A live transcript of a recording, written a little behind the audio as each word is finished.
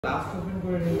Last open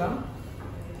করে নিলাম।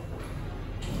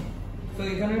 তো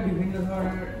এখানে বিভিন্ন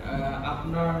ধরনের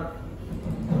আপনার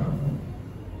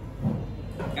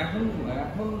এখন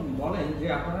এখন বলেন যে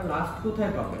আপনারা লাস্ট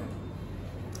কোথায় পাবেন?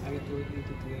 আগে তো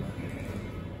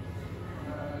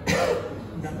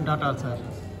ডাটা স্যার,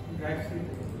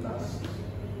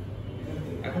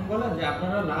 এখন বলেন যে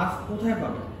আপনারা লাস্ট কোথায়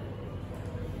পাবেন?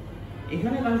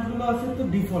 এখানে লাস্টগুলো আছে তো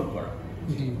ডিফল্ট করা।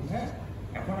 জি হ্যাঁ,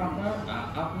 এখন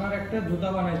আপনার একটা জুতা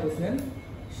বানাইতেছেন,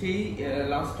 সেই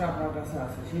লাস্টটা আপনার কাছে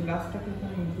আছে, সেই লাস্টটাকে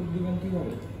এখানে ইনপুট দিবেন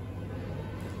কিভাবে?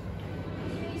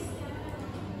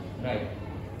 রাইট,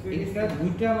 এটা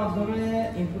দুইটা মাধ্যমে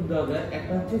ইনপুট দেওয়া যায়।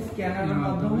 একটা হচ্ছে স্ক্যানারের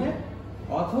মাধ্যমে,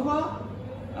 অথবা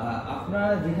আপনারা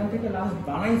যেখান থেকে লাস্ট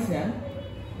বানাইছেন,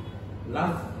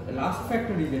 লাস্ট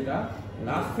ফ্যাক্টরি, যেটা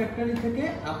লাস্ট ফ্যাক্টরি থেকে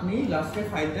আপনি লাস্টের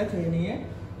ফাইলটা চেয়ে নিয়ে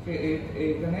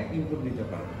এখানে ইনপুট দিতে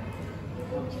পারেন।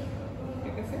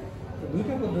 ঠিক আছে, তো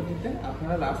দুইটা পদ্ধতিতে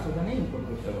আপনারা লাস্ট এখানে ইনপুট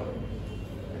করতে পারেন।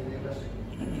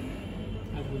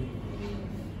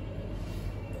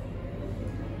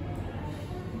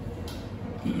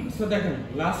 সো দেখেন,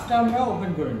 লাস্টটা আমরা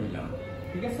ওপেন করে নিলাম।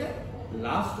 ঠিক আছে,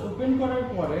 লাস্ট ওপেন করার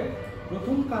পরে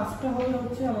প্রথম কাজটা হবে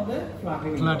হচ্ছে আমাদের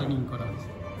ফ্ল্যাটেনিং করা।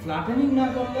 ফ্ল্যাটেনিং না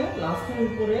করলে লাস্টের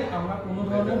উপরে আমরা কোনো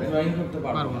ধরনের ড্রয়িং করতে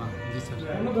পারবো না। জি স্যার,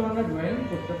 কোনো ধরনের ড্রয়িং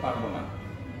করতে পারবো না।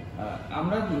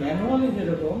 আমরা ম্যানুয়ালি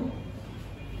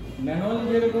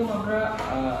যেরকম আমরা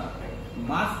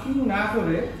মাস্কিং না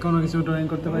করে কোনো কিছু ড্রয়িং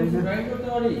করতে পারি না। ড্রয়িং করতে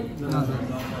পারি না স্যার,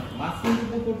 মাস্কিং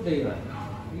কিন্তু করতেই হয়।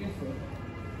 ঠিক আছে,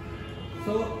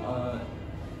 সো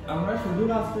আমরা শুধু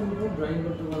লাস্টের উপর ড্রয়িং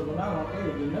করতে পারবো না, আমাকে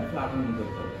এই জন্য ফ্ল্যাটেনিং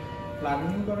করতে হবে।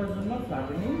 ফ্ল্যাটেনিং করার জন্য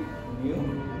ফ্ল্যাটেনিং নিউ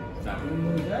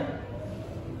হয়ে যায়।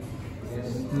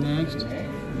 Next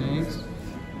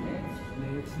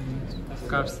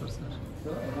cursor sir. সো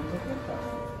এখান থেকে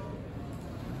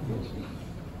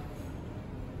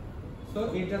সো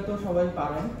এটা তো সবাই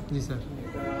পারেন। জি স্যার,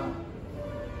 এটা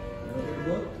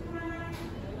রোটেট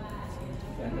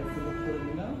সেন্টার সিলেক্ট করে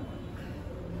দিলাম,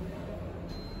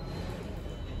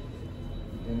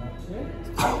 দেন হচ্ছে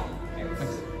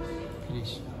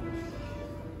ফিনিশ।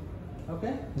 ওকে,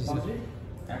 জি স্যার। কমপ্লিট।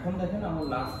 এখন দেখেন আমার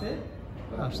লাস্টে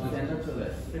আসছে। সেন্টার চলে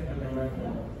আসছে।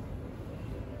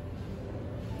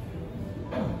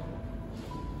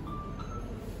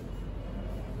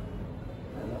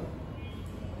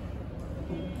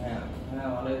 হ্যাঁ হ্যাঁ,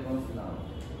 ওয়ালাইকুম আসসালাম।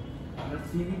 আপনার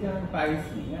সিভিটা আমি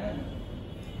পাইছি। হ্যাঁ,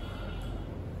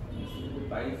 সিভিটা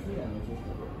পাইছি, আমি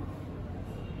চেষ্টা করব।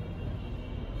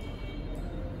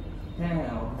 হ্যাঁ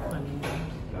হ্যাঁ,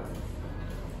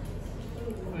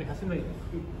 হাসিন ভাই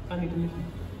পানি তুমি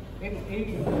এই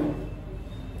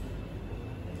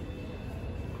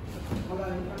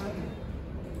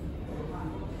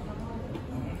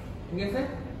ঠিক আছে।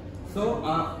 সো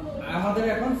আমাদের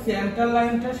এখন সেন্টার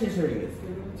লাইনটা শেষ হয়ে গেছে।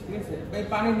 ঠিক আছে, ভাই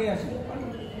পানি নিয়ে আসেন।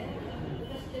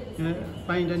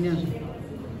 পানিটা নিয়ে আসুন।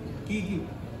 কি কি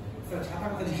ছাতা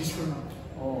কথা জিজ্ঞেস করুন।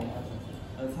 ও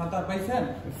আচ্ছা, ছাতা পাইছেন?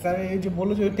 স্যার এই যে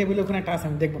বললো যে টেবিলে ওখানে একটা আছে,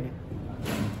 আমি দেখবো না।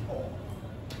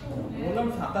 বললাম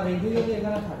ছাতা রেখে যদি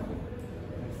এখানে থাকবে।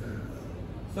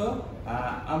 সো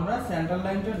আমরা সেন্টার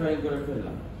লাইনটা ড্রয়িং করে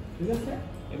ফেললাম। ঠিক আছে,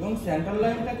 এবং সেন্টার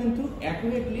লাইনটা কিন্তু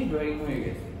অ্যাকুরেটলি ড্রয়িং হয়ে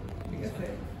গেছে। ঠিক আছে,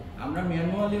 আমরা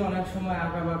ম্যানুয়ালি অনেক সময়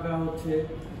আঁকা বাঁকা হচ্ছে,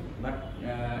 বাট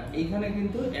এইখানে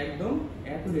কিন্তু একদম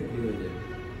অ্যাকুরেটলি হয়ে যাবে।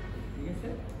 ঠিক আছে,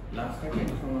 লাস্টটাকে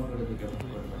সমান করে দিতে হবে।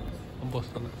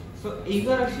 সো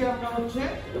এইবার আসি আমরা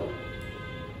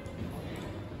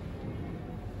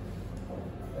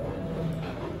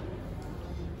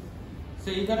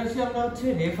হচ্ছে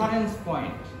রেফারেন্স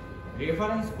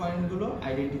পয়েন্টগুলো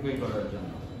আইডেন্টিফাই করার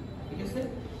জন্য। ঠিক আছে,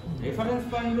 রেফারেন্স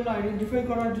পয়েন্টগুলো আইডেন্টিফাই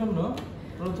করার জন্য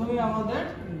প্রথমে আমাদের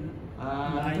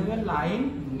লাইন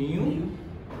নিউ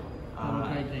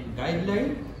গাইডলাইন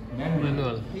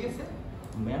ম্যানুয়াল। ঠিক আছে,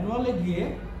 ম্যানুয়ালে গিয়ে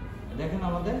দেখেন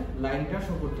আমাদের লাইনটা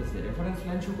শো করতেছে, রেফারেন্স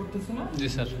লাইন শো করতেছে না? জি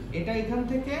স্যার। এটা এখান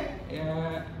থেকে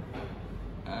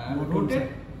রোটেট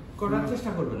করার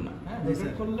চেষ্টা করবেন না। হ্যাঁ,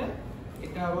 রোটেট করলে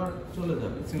এটা আবার চলে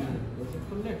যাবে। রোটেট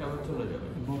করলে এটা আবার চলে যাবে।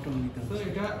 বটন নিতে তো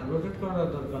এটা রোটেট করার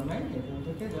দরকার নাই, এখান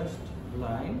থেকে just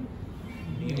line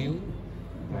new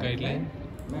guideline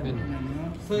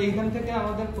so এইখান থেকে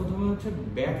আমাদের প্রথমে হচ্ছে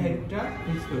ব্যাক হাইটটা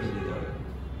ফিক্স করে দিতে হবে।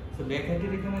 সো ব্যাক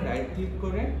হাইটের এখানে রাইট ক্লিক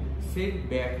করে সেট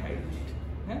ব্যাক হাইট।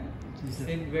 হ্যাঁ,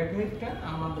 সেট ব্যাক হাইটটা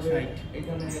আমাদের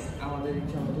এখানে আমাদের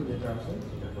ইচ্ছা মতো যেটা আছে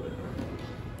সেটা করে দেবো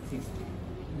 60।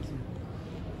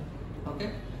 ওকে,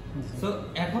 সো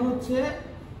এখন হচ্ছে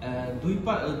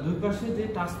দুই পাশে যে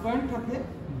টাচ পয়েন্ট থাকে,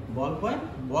 বল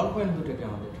পয়েন্ট দুটোকে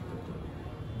আমাদের ঠিক করতে হবে।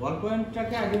 বল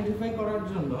পয়েন্টটাকে আইডেন্টিফাই করার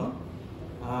জন্য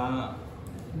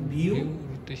ভিউ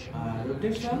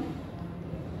রোটেশন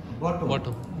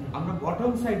বটম আমরা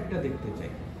বটম সাইডটা দেখতে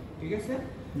চাই, ঠিক আছে?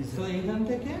 জি, স্যার। তো এইখান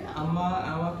থেকে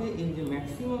আমাকে এই যে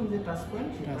ম্যাক্সিমাম যে টাচ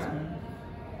পয়েন্ট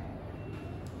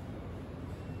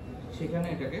সেখানে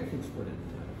এটাকে ফিক্স করে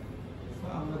দিতে হবে। তো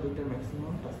আমরা দুইটা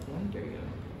ম্যাক্সিমাম টাচ পয়েন্ট পেয়ে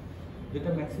গেলাম। যেটা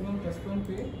ম্যাক্সিমাম টাচ পয়েন্ট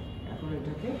পেয়ে এখন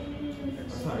এটাকে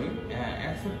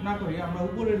অ্যাকসেপ্ট না করি, আমরা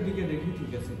উপরের দিকে দেখি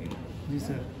ঠিক আছে কিনা। জি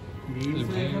স্যার।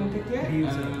 So এখান থেকে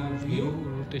view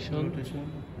rotation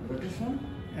rotation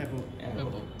above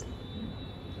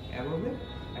above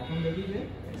এখন দেখি যে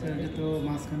স্যার এটা তো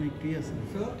মাঝখানে একটুই আছে।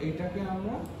 সো এইটাকে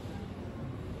আমরা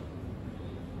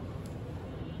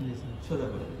জি স্যার। সোজা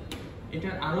করে দিই।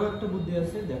 এটার আরো একটা বুদ্ধি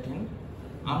আছে, দেখেন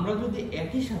আমরা যদি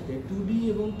একই সাথে 2D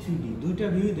এবং 3D দুইটা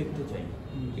ভিউ দেখতে চাই,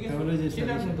 ঠিক আছে, তাহলে যে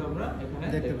সেটা কিন্তু আমরা এখানে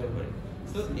দেখতে পারি।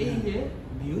 তো এই যে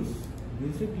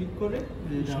ভিউসে ক্লিক করে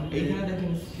এইখানে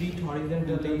দেখেন স্প্লিট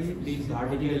হরিজন্টালি, স্প্লিট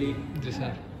ভার্টিক্যালি, জি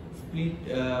স্যার, স্প্লিট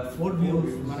 4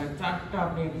 ভিউস, মানে চারটা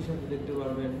আপনি একই সাথে দেখতে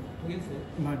পারবেন, ঠিক আছে?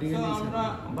 Vertically তো আমরা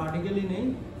ভার্টিক্যালি নেই,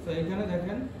 তো এখানে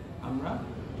দেখেন আমরা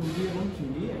 2D এবং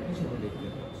 3D একই সাথে দেখতে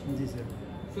পাচ্ছি। জি স্যার।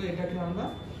 তো এটাকে আমরা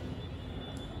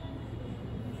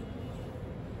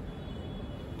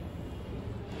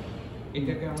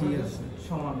ঠিক আছে।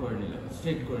 সমান করে নিলাম,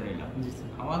 স্ট্রেট করে নিলাম। জি স্যার।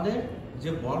 আমাদের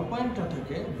যে বল পয়েন্টটা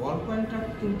থাকে, বল পয়েন্টটা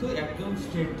কিন্তু একদম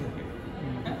স্ট্রেট থাকে।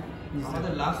 হ্যাঁ? জি স্যার।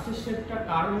 আমাদের লাস্টের শেপটা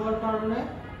কার্ভ হওয়ার কারণে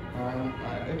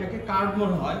এটাকে কার্ভ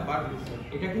মনে হয়, বাট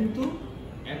এটা কিন্তু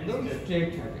একদম স্ট্রেট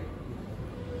থাকে,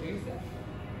 ঠিক আছে?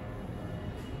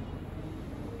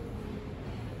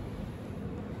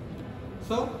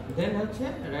 সো দেন হচ্ছে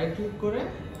রাইট ক্লিক করে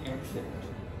অ্যাকসেপ্ট,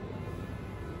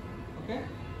 ওকে?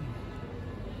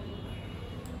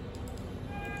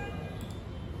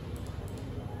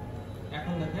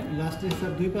 এখন দেখেন লাস্টে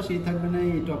স্যার দুই পাশেই থাকবে না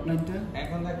এই টপ লাইনটা?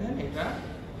 এখন দেখেন এটা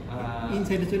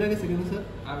ইনসাইডে চলে গেছে কেন স্যার?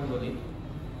 আমি বলি,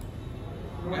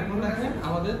 এখন দেখেন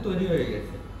আমাদের তৈরি হয়ে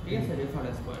গেছে, ঠিক আছে,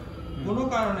 রেফারেন্স পয়েন্ট। কোনো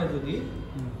কারণে যদি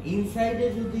ইনসাইডে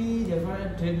যদি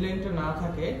রেফারেন্স ট্রেড লাইনটা না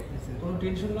থাকে, কোনো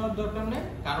টেনশন নেওয়ার দরকার নেই,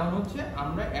 কারণ হচ্ছে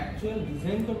আমরা অ্যাকচুয়াল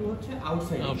ডিজাইন করব হচ্ছে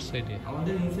আউটসাইডে,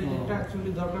 আমাদের ইনসাইডেরটা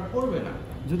অ্যাকচুয়ালি দরকার পড়বে না।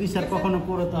 যদি স্যার কখনো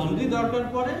পড়ে তাহলে যদি দরকার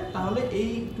পড়ে তাহলে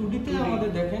এই 2D তে আমাদের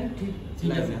দেখেন ঠিক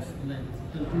লাইন আছে,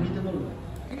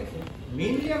 ঠিক আছে?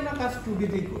 মেইনলি আমরা কাজ 2D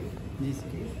তেই করি। জি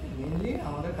স্যার। মেইনলি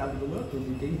আমাদের কাজগুলো 2D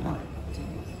তেই হয়।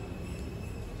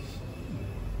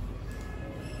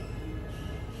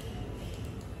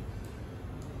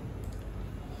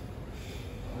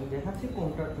 আমি দেখাচ্ছি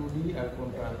কোনটা 2D আর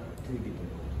কোনটা 3D তে।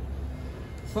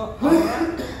 সো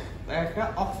আমরা একটা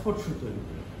অক্সফোর্ড শু তৈরি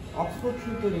করি। অক্সফোর্ড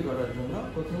শু তৈরি করার জন্য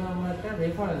প্রথমে আমরা একটা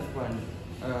রেফারেন্স পয়েন্ট,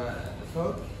 সো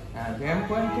গ্যাম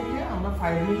পয়েন্ট থেকে আমরা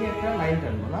 5 মিলি একটা লাইন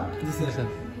টানবো না? জি স্যার।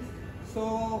 সো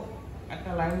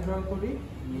একটা লাইন ড্র করি,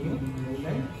 নিউ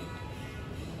লাইন,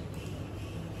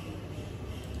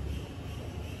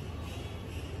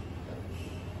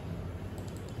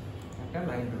 একটা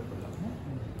লাইন ড্র করলাম। হ্যাঁ,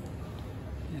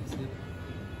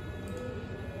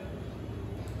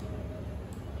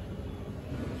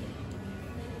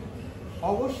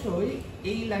 অবশ্যই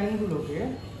এই লাইনগুলোকে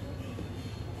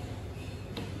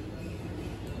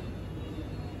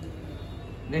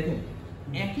দেখেন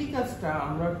একই কাজটা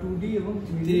আমরা 2D এবং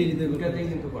 3D দুটাতেই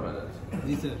কিন্তু করা যাচ্ছে।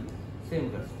 জি স্যার। সেম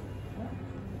কাজ।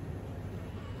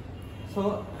 সো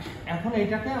এখন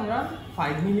এটাকে আমরা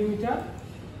 5 মিলিমিটার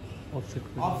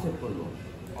অফসেট করব।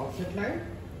 Offset line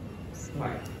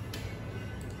 5,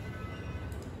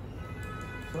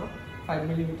 so 5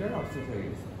 millimetre offset হয়ে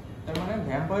গেছে। তার মানে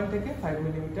ভ্যাম পয়েন্ট থেকে 5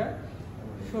 মিলিমিটার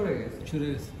সরে গেছে।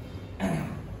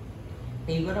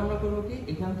 এইবার আমরা করব কি,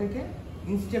 এখান থেকে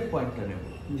ইনস্টেপ পয়েন্টটা নেব।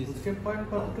 ইনস্টেপ পয়েন্ট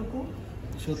কতটুকু?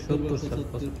 70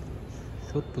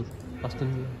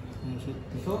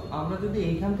 সো আমরা যদি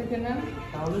এইখান থেকে নেন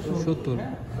তাহলে 70,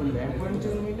 হ্যাঁ, সো ভ্যাম পয়েন্ট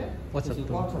থেকে নিলে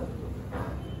 75।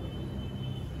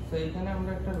 সো এখানে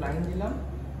আমরা একটা লাইন দিলাম,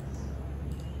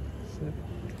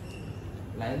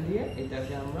 লাইন দিয়ে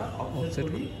এটাকে আমরা অফসেট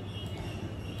করি।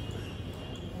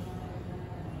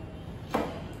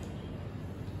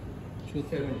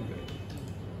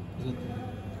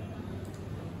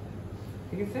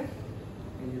 ঠিক আছে,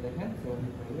 এই যে দেখেন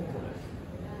 75 এ চলে আসছে।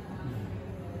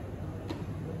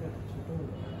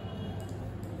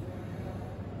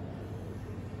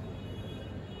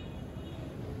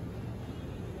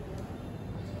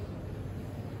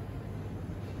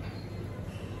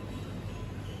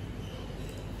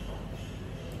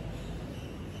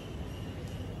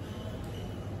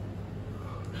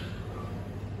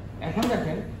 এখন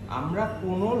দেখেন আমরা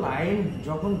কোনো লাইন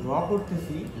যখন ড্র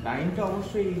করতেছি, লাইনটা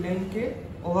অবশ্যই এই লাইনকে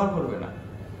ওভার করবে না।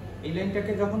 এই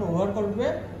লাইনটাকে যখন ওভার করবে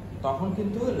তখন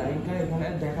কিন্তু লাইনটা এখানে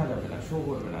দেখা যাবে না, শো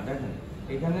করবে না। দেখেন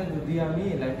এখানে যদি আমি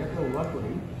এই লাইনটাকে ওভার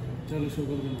করি তাহলে শো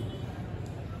করবে না।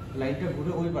 লাইনটা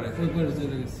ঘুরে ওই পারে ওই পারে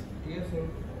চলে গেছে। ঠিক আছে।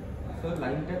 সো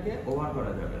লাইনটাকে ওভার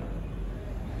করা যাবে না।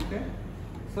 ওকে,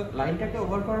 সো লাইনটাকে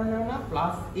ওভার করা যাবে না,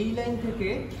 প্লাস এই লাইন থেকে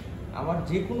আমার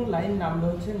যে কোনো লাইন নামলে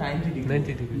হচ্ছে 90 ডিগ্রি।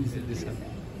 90 ডিগ্রি জি স্যার।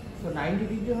 সো 90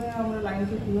 ডিগ্রি হয়ে আমরা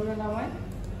লাইনকে কিভাবে নামাই?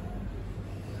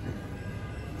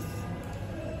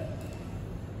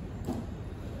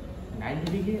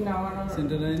 ডিগ্রি নামানোর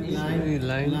সেন্টার লাইন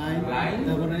লাইন লাইন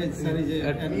তারপরে স্যার এই যে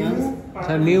At- advance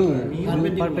sir new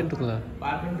Perpendicular.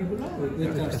 Perpendicular with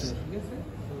With cursor, cursor. ঠিক আছে।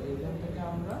 তো এইখান থেকে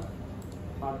আমরা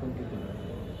পারপেন্ডিকুলার।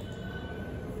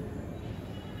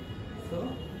 সো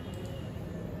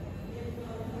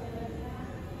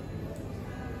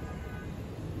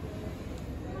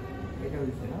এটা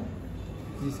হইছে না?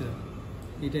 জি স্যার,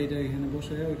 এটা এখানে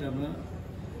বসে ওইটা আমরা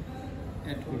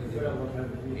অ্যাড করে দেব।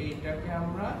 এইটাকে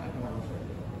আমরা এখন বসাই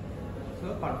দেব। সো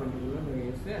পারপেন্ডিকুলার হয়ে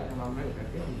গেছে, এখন আমরা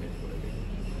এটাকে ডিলিট করে দেব।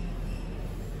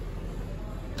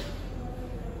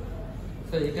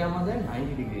 সো এটা আমাদের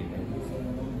 90 ডিগ্রি লাইন,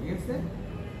 ঠিক আছে।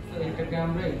 তো এটাকে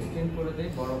আমরা এক্সটেন্ড করে দেই,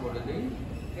 বড় করে দেই।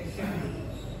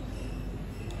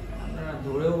 আপনারা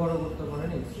ধরেও বড় করতে পারেন,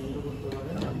 এক্সটেন্ডও করতে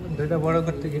পারেন। দুইটা বড়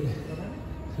করতে গেলে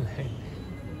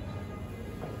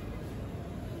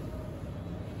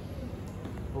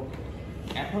ওকে,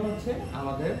 এখন হচ্ছে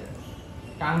আমাদের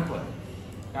টার্ন পয়েন্ট।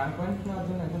 টার্ন পয়েন্ট নেওয়ার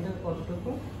জন্য এখান থেকে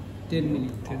কতটুকু? 10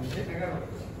 মিনিট। 10।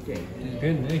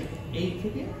 বেন এই এই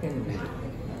থেকে 10 মিনিট,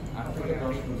 8 থেকে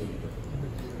 10 মিনিট।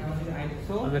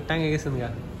 সো আমরা টাঙ্গে গেছেন গা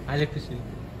ইলেকট্রিসিটি।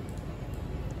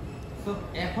 তো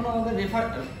এখন আমাদের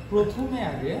প্রথমে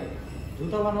আগে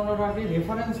জুতা বানানোর আগে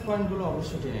রেফারেন্স পয়েন্টগুলো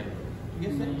অবশ্যই টেনে রাখবে, ঠিক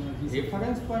আছে।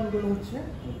 রেফারেন্স পয়েন্টগুলো হচ্ছে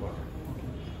ইম্পর্টেন্ট।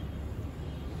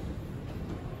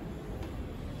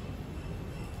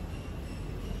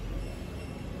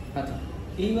 আচ্ছা,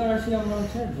 এইবার আসি আমরা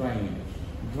হচ্ছে ড্রয়িং।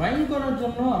 ড্রয়িং করার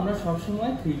জন্য আমরা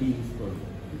সবসময় 3D ইউজ করব,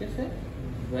 ঠিক আছে।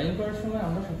 ড্রয়িং করার সময়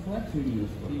আমরা সবসময় 3D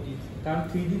ইউজ করব, 3D কারণ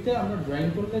 3D তে আমরা ড্রয়িং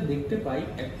করলে দেখতে পাই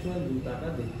অ্যাকচুয়াল জুতাটা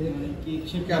দেখতে মানে কি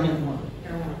কেমন হবে,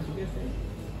 ঠিক আছে।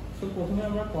 তো প্রথমে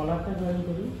আমরা কলারটা ড্রয়িং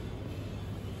করি।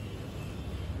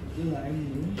 যে লাইন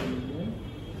নিই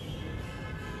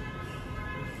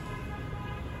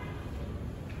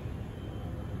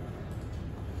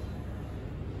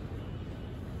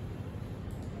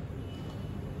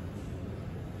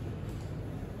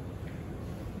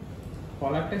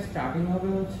কলারটা স্টার্টিং হবে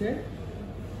হচ্ছে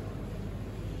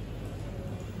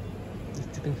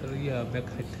স্টিপিং স্যার ইয়া ব্যাক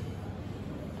হাইট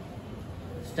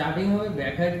স্টার্টিং হবে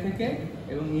ব্যাক হাইড থেকে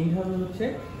এবং এন্ড হবে হচ্ছে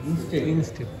ইনস্টেপ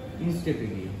ইনস্টেপ ইনস্টেপে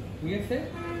গিয়ে, ঠিক আছে।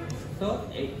 তো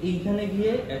এইখানে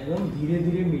গিয়ে একদম ধীরে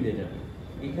ধীরে মিলে যাবে।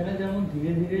 এখানে যেমন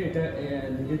ধীরে ধীরে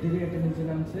এটা নিচে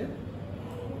নামছে,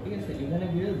 ঠিক আছে। এখানে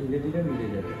গিয়ে ধীরে ধীরে মিলে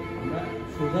যাবে। আমরা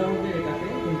সোজাভাবে এটাকে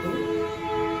কিন্তু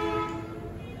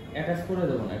অ্যাটাচ করে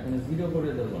দেবো না, এখানে জিরো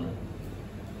করে দেবো না।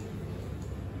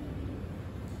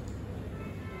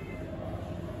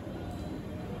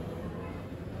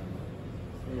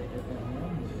 এটাকে আমরা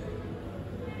মিলে দেবো।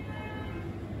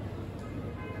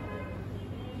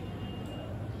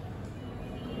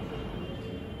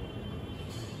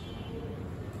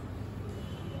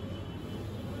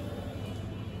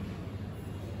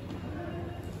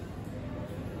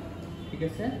 ঠিক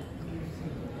আছে।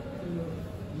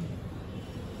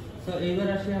 তো এইবার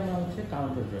আসি আমরা হচ্ছে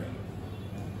কাউন্টার ড্রয়িং।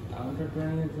 কাউন্টার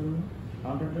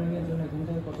ড্রয়িং এর জন্য এখান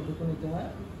থেকে কতটুকু নিতে হয়?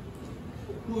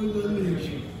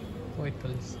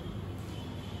 45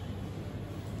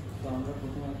 তো আমরা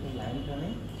প্রথমে একটা লাইন টানি,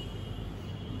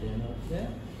 দেন হচ্ছে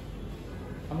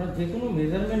আমরা যে কোনো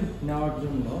মেজারমেন্ট নেওয়ার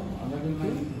জন্য আমরা কিন্তু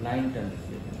লাইন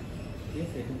টানছি এখানে, ঠিক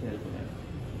আছে। এটা খেয়াল করে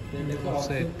এটাকে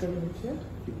অফসেট করবে হচ্ছে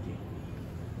 50।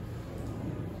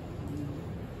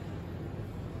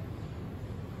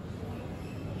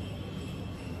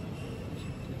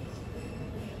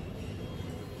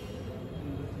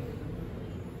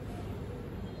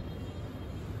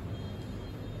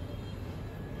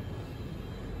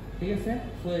 ঠিক আছে।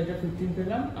 তো এটা 15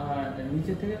 পেলাম। আর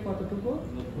নিচে থেকে কতটুকু?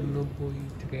 90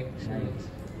 থেকে 100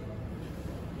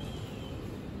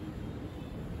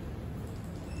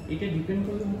 এটা ডিপেন্ড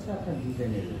করবে হচ্ছে আপনার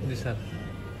ডিজাইনের উপর। জি স্যার।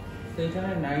 তো এখানে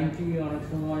 90 অনেক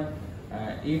সময়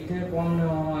এর থেকে কম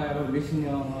নেওয়া হয়, আবার বেশি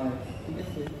নেওয়া হয়, ঠিক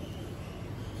আছে।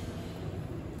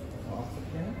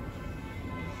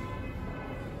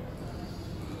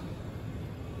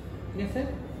 ঠিক আছে।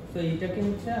 তো এইটাকে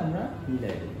হচ্ছে আমরা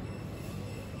মিলাই দেব।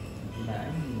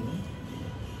 লাইন নিয়ে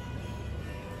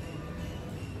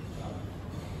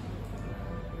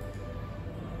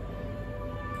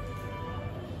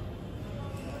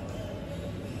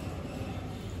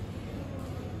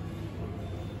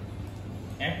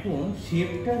এখন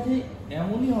শেপটা যে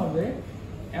এমনই হবে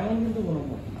এমন কিন্তু কোনো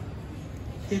কথা না।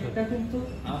 শেপটা কিন্তু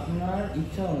আপনার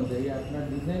ইচ্ছা অনুযায়ী, আপনার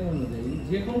ডিজাইন অনুযায়ী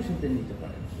যে কোনো শেপে নিতে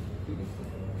পারেন, ঠিক আছে?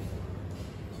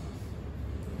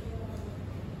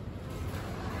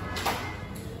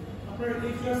 আপনার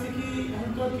এই ক্লাসে কি এখন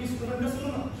তো আর কি স্টুডেন্ট আছে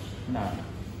না? না,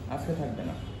 আজকে থাকবে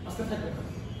না। আজকে থাকবে না।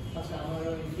 আচ্ছা, আমার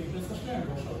এই ক্লাস আসলে আমি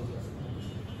বসাবো ক্লাসে।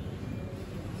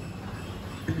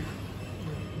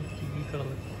 কি করা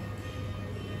লাগে?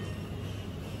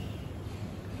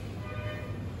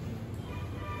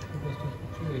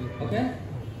 ওকে,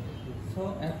 সো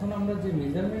এখন আমরা যে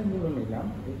মেজারমেন্টগুলো নিলাম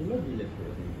এগুলো ডিলিট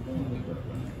করে দিই, কোনো ভুল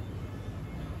করবেন না।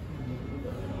 ঠিক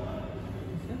আছে?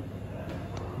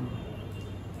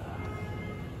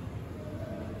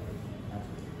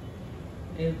 আচ্ছা।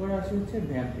 এরপর আসে হচ্ছে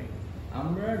ভ্যাম্পিং।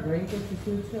 আমরা ড্রয়িং করতেছি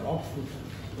হচ্ছে অফশুট,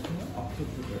 অফশুট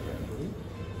ড্রয়িং করি।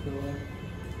 তো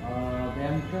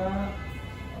ভ্যাম্পটা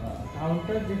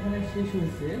কাউন্টার যেখানে শেষ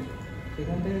হয়েছে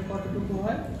সেখান থেকে কতটুকু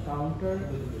হয়? কাউন্টার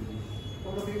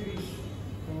কত থেকে 20?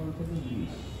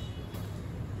 20।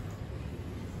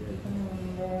 এখানে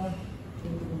আমরা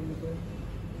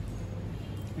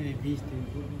এই 20 থেকে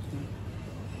 25 না?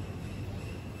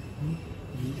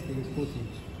 20 থেকে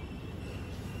 25।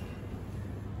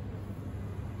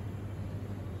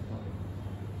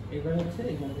 এবার হচ্ছে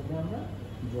এখান থেকে আমরা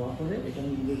ড্র করে এটা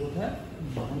মিলবে কোথায়?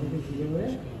 এখান থেকে জিরো হয়ে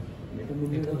এটা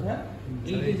মিলবে কোথায়?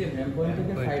 এই যে ভ্যাম্প পয়েন্ট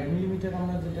থেকে 5 মিলিমিটার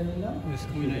আমরা যেটা নিলাম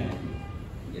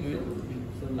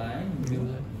সো লাইন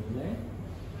লাইন।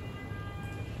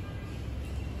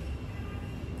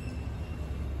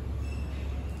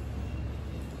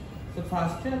 তো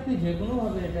ফার্স্টে আপনি যে কোনো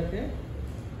ভাবে এটাকে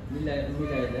মিলাই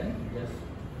দেন, জাস্ট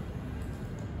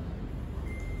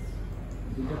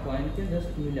দুটো পয়েন্টকে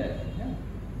জাস্ট মিলাই দেন, হ্যাঁ?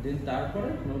 দেন তারপরে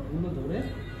নোটগুলো ধরে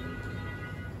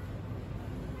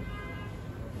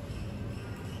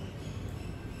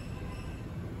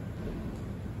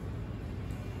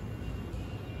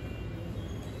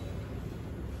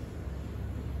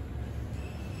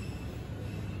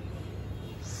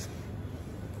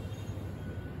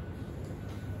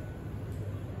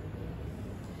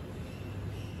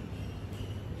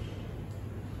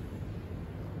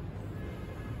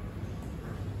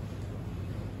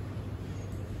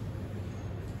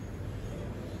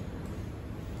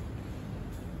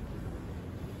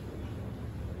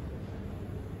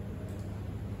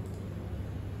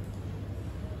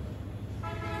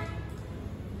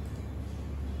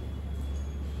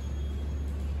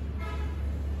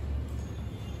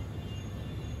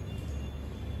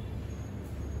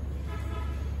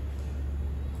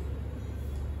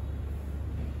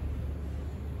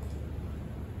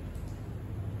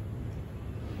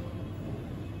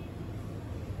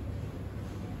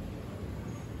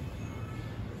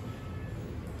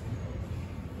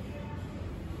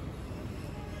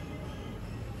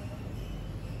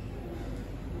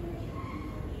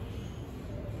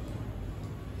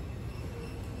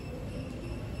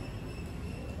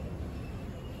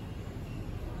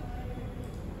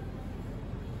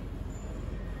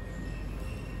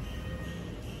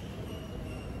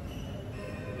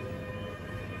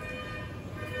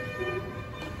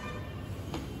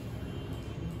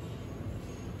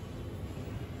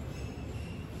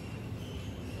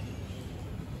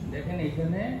দেখেন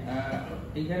এইখানে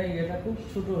এইখানে এটা খুব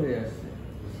ছোট হয়ে আসছে,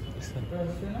 ছোট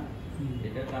আসছে না?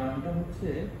 এটা কারণটা হচ্ছে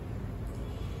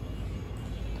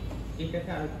এটাকে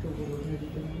আরেকটু উপরে উঠিয়ে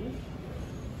দিতে হবে।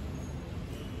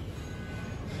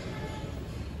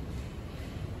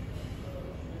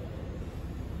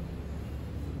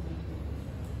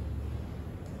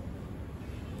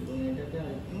 এবং এটাকে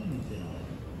আরেকটু নিচে নামাবো।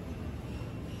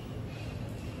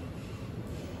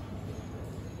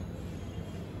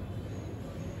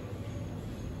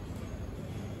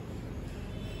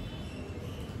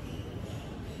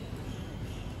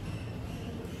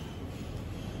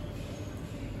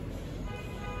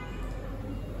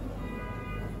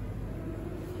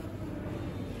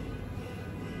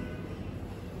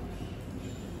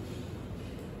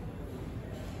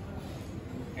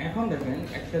 এখন দেখেন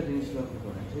একটা জিনিস লক্ষ্য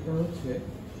করেন, সেটা হচ্ছে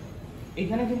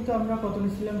এখানে কিন্তু আমরা কত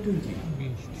নিয়েছিলাম? 20,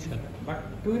 বাট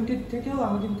 20 থেকেও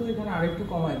আমি কিন্তু এখানে আরেকটু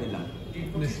কমাই দিলাম।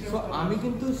 সো আমি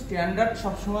কিন্তু স্ট্যান্ডার্ড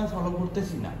সবসময় ফলো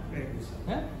করতেছি না,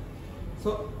 হ্যাঁ? সো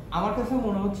আমার কাছে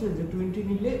মনে হচ্ছে যে 20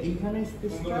 নিলে এইখানে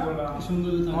স্পেসটা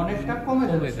অনেকটা কমে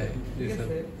যাবে, ঠিক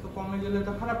আছে? তো কমে গেলে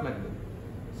তো খারাপ লাগবে।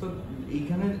 সো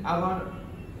এইখানে আবার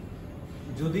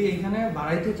যদি এইখানে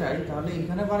বাড়াইতে চাই তাহলে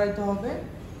এইখানে বাড়াইতে হবে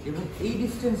এবং এই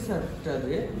ডিস্টেন্সটা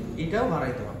যে এটাও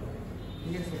বাড়াইতে হবে,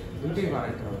 ঠিক আছে? দুটোই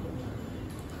বাড়াইতে হবে,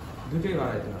 দুটোই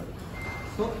বাড়াইতে হবে।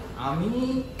 সো আমি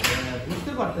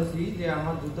বুঝতে পারতেছি যে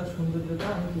আমার জুতার সৌন্দর্যটা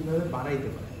আমি কীভাবে বাড়াইতে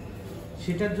পারি,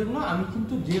 সেটার জন্য আমি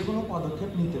কিন্তু যে কোনো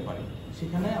পদক্ষেপ নিতে পারি,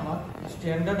 সেখানে আমার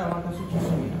স্ট্যান্ডার্ড আমার কাছে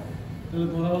কিছুই না। তাহলে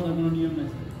ধরা বাঁধার কোনো নিয়ম নেই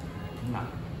না,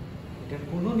 এটার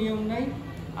কোনো নিয়ম নাই।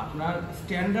 আপনার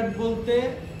স্ট্যান্ডার্ড বলতে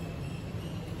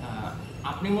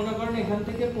আপনি মনে করেন এখান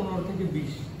থেকে 15 থেকে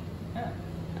 20, হ্যাঁ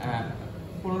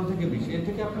 15 থেকে 20, এর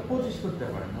থেকে আপনি 25 করতে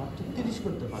পারেন, অর্থাৎ 30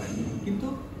 করতে পারেন, কিন্তু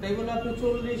তাই বলে আপনি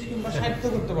 40 কিংবা 60 তো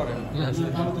করতে পারেন না।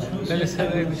 তাহলে স্যার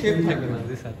শেপ থাকবে থাকবে না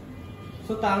জি স্যার।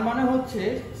 তো তার মানে হচ্ছে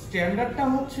স্ট্যান্ডার্ডটা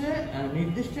হচ্ছে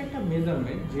নির্দিষ্ট একটা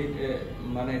মেজারমেন্ট, যে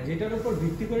মানে যেটার উপর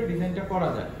ভিত্তি করে ডিজাইনটা করা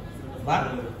যায়, বাট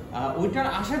ওইটার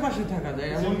আশেপাশে থাকা যায়,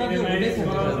 এমনটা যে ওটাই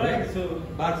থাকা যাবে,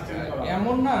 বাট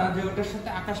এমন না যে ওটার সাথে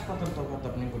আকাশ পাতাল তফাৎ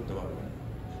আপনি করতে পারবেন।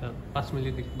 স্যার 5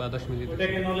 মিলি দিক বা 10 মিলি দিক।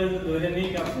 ওটাকে নলেজ ধরে নিয়ে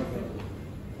কাজ করতে হবে।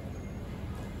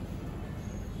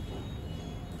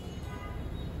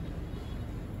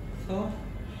 তো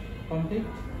কমপ্লিট।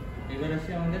 এবার আসি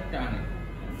আমাদের টানে।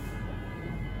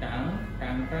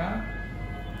 টানটা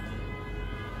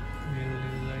রেল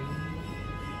লাইন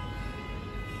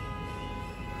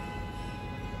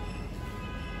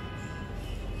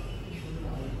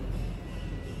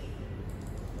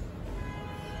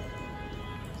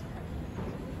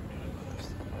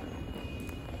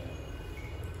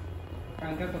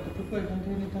টানটা কতটুকু এখান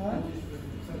থেকে নিতে হয়?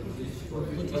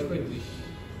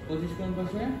 25 কোন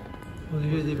পাশে?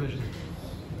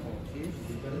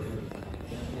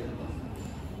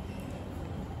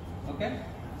 ওকে।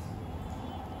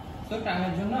 তো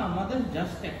টানের জন্য আমাদের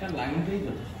জাস্ট একটা লাইনটাই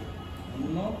যথেষ্ট,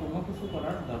 অন্য কোনো কিছু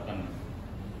করার দরকার নেই,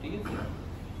 ঠিক আছে?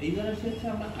 এইবার আসে হচ্ছে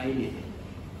আমরা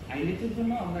আইলেটের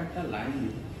জন্য আমরা একটা লাইন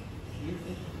দিব, ঠিক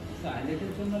আছে? তো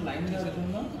আইলেটের জন্য লাইন দেওয়ার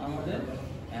জন্য আমাদের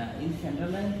এই সেন্টার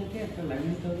লাইন থেকে একটা লাইন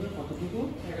দিতে হবে, কতটুকু?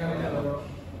 11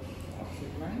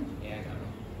 অফসেট লাইন 11।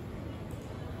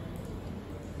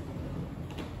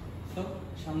 তো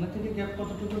সামনে থেকে গ্যাপ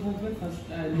কতটুকু থাকবে? ফার্স্ট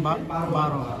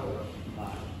 12।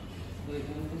 তো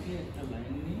এখান থেকে একটা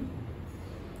লাইন নিই,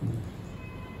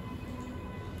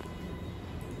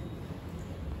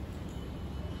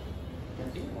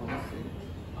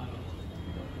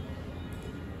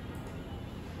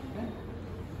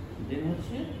 দেন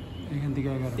হচ্ছে এখান থেকে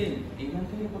 11। এখান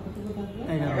থেকে কতটুকু থাকবে?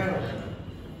 11।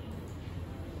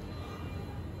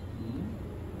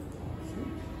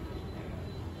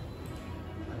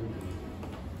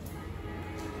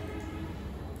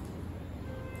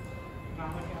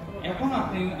 এখন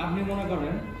আপনি মনে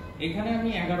করেন এখানে আমি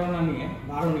 11 না নিয়ে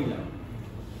 12 নিলাম,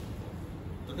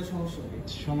 তাতে সমস্যা কি?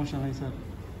 সমস্যা নাই স্যার।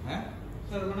 হ্যাঁ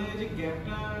স্যার মানে এই যে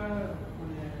গ্যাপটা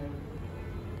মানে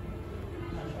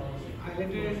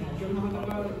আইল্যান্ডের জন্য হয়তো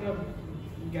বা এটা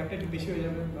গ্যাপটা একটু বেশি হয়ে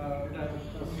যাবে, বা এটা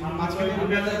মাঝখানে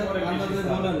আন্দাজে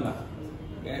বলেন না,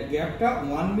 গ্যাপটা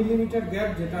 1 মিলিমিটার গ্যাপ,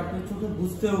 যেটা আপনি চোখে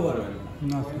বুঝতেও পারবেন না।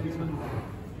 না স্যার,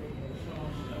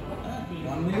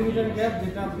 1 মিলিমিটার গ্যাপ,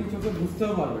 যেটা আপনি চোখে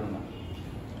বুঝতেও পারবেন না।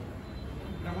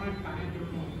 মানে টানের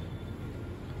জন্য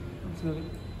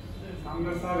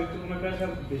আমরা স্যার একটু মনে করেন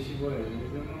স্যার বেশি পড়ে এই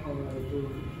জন্য একটু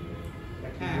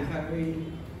হ্যাঁ স্যার এই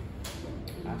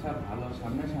আচ্ছা ভালো,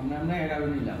 সামনে আমরা 11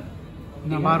 নিলাম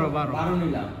না, এখানে 12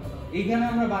 নিলাম, এইখানে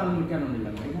আমরা 12 কেন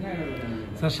নিলাম, এখানে 11 কেন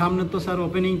নিলাম? স্যার সামনে তো স্যার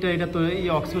ওপেনিংটা এটা তো এই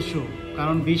অক্সফোর্ড শো,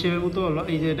 কারণ বি শেপের মতো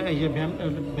এই যে এটা এই যে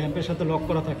ভ্যাম্পের সাথে লক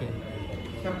করা থাকে,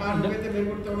 স্যার পার হইতে বের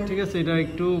করতে হবে। ঠিক আছে? এটা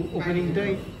একটু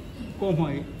ওপেনিংটাই কম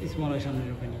হয়, স্মল হয়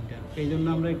সামনের ওপেনিংটা, এই জন্য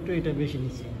আমরা একটু এটা বেশি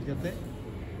নিচ্ছি, যাতে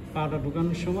পাটা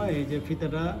ঢুকানোর সময় এই যে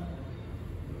ফিতাটা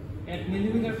 1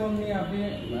 মিলিমিটার কম নিয়ে আপনি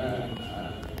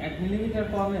 1 মিলিমিটার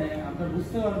কমে আপনি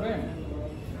বুঝতে পারবেন?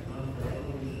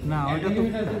 না 1 ওইটা তো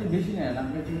মিলিমিটার যদি বেশি নেন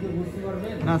আপনি চোখে বুঝতে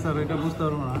পারবেন? না স্যার, ওইটা বুঝতে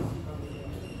পারবো না।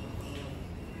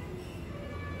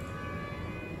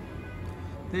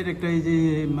 তো এটা একটা এই যে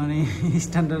মানে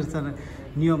স্ট্যান্ডার্ড স্যার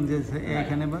নিয়ম, যে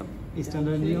এখানে বা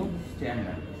স্ট্যান্ডার্ড নিয়ম।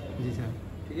 স্ট্যান্ডার্ড, জি স্যার,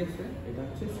 ঠিক আছে, এটা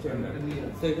হচ্ছে স্ট্যান্ডার্ড।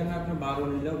 তো এখানে আপনি 12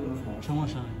 নিলেও কোনো সমস্যা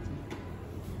সমস্যা নেই।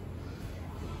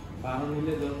 12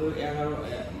 নিলে যত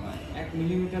 1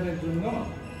 মিলিমিটারের জন্য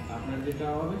আপনার যেটা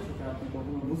হবে সেটা আপনি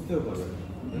কখনো বুঝতেও পারবেন না।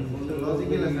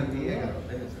 লজিক্যাল আছে দিয়ে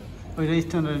ওইটা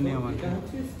স্ট্যান্ডার্ড নিয়ম আর কি। এটা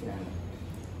হচ্ছে স্ট্যান্ডার্ড।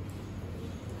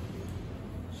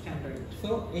 স্ট্যান্ডার্ড। সো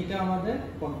এটা আমাদের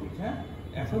কমপ্লিট। হ্যাঁ,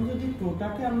 এখন যদি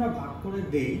টোটাকে আমরা ভাগ করে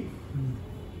দেই, হুম।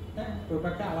 হ্যাঁ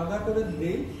টোটাকে আলাদা করে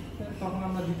দেই, তখন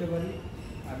আমরা দিতে পারি,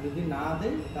 আর যদি না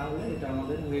দেই তাহলে এটা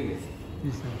আমাদের হয়ে গেছে।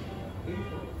 জি স্যার। ঠিক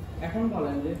আছে? এখন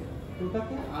বলেন যে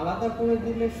টোটাকে আলাদা করে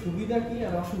দিলে সুবিধা কি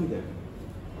আর অসুবিধা কি?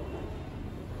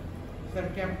 স্যার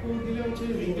ক্যাপটুল দিলে হচ্ছে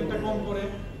রিঙ্কেলটা কম পড়ে,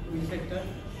 উই সাইডটা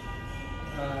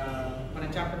মানে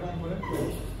চাপটা কম পড়ে।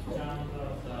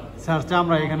 স্যার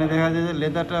চামড়া এখানে দেখা যায় যে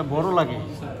লেদারটা বড় লাগে,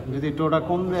 যদি টোটা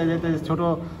কম দেওয়া যায় তাহলে ছোটো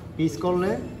পিস করলে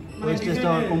ওয়েস্টেজটা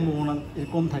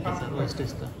কম থাকে স্যার,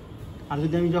 ওয়েস্টেজটা। আর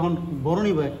যদি আমি যখন বড়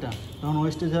নিব একটা, তখন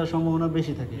ওয়েস্টেজ হওয়ার সম্ভাবনা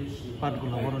বেশি থাকে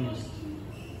পার্টগুলো বড় নিব।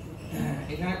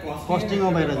 এখানে কস্টিংও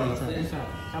বাইরে যায় স্যার। স্যার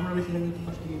আমরা বেশি লাগে তো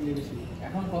কষ্ট নিয়ে বেশি।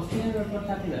 এখন কস্টিং এর ব্যাপার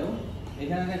থাকলেও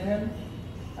এখানে দেখেন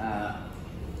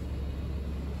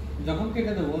যখন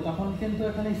কেটে দেবো তখন কিন্তু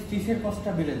এখানে স্টিচের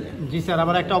কস্টটা বেড়ে যায়। জি স্যার,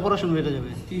 আবার একটা অপারেশন বেড়ে যাবে।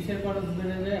 স্টিচের খরচ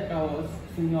বেড়ে যায়, একটা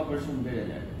সুইং অপারেশন বেড়ে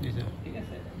যায়। জি স্যার। ঠিক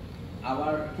আছে।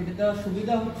 আবার কেটে দেওয়ার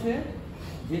সুবিধা হচ্ছে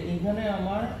যে এখানে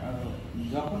আমার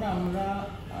যখন আমরা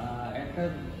একটা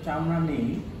চামড়া নেই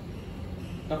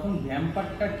তখন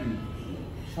ভ্যাম্পারটা কি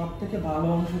সব থেকে ভালো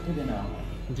অংশ থেকে নেওয়া হয়।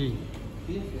 জি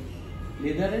ঠিক আছে,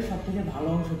 লেদারের সব থেকে ভালো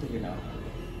অংশ থেকে নেওয়া হয়।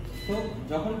 তো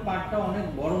যখন পার্টটা অনেক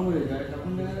বড় হয়ে যায়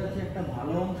তখন দেখা যাচ্ছে একটা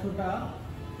ভালো অংশটা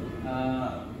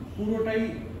পুরোটাই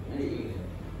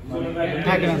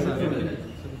থাকে না স্যার। চলে যায়।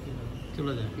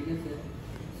 চলে যায়। ঠিক আছে।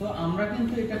 তো আমরা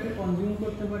কিন্তু এটাকে কনজিউম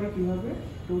করতে পারি কিভাবে,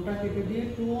 টোটা কেটে দিয়ে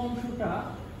টো অংশটা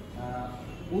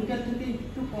ওইটার থেকে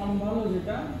একটু কম ভালো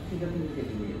যেটা সেটা থেকে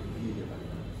কেটে দিয়ে দিতে পারি।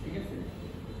 ঠিক আছে,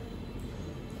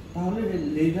 তাহলে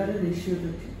লেদারের রেশিওটা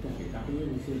ঠিক থাকে, কাটিংয়ের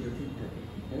রেশিওটা ঠিক থাকে।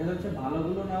 দেখা যাচ্ছে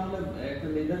ভালোগুলো না হলে একটা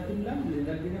লেদার কিনলাম,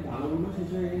 লেদার কিনে ভালোগুলো শেষ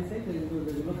হয়ে গেছে কিন্তু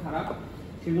যেগুলো খারাপ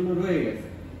সেগুলো রয়ে গেছে,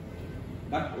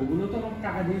 বাট ওগুলো তো আমার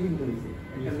টাকা দিয়ে কিনতে হয়েছে।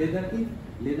 একটা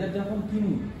লেদার যখন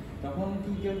কিনি তখন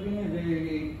কি কেউ কিনে যে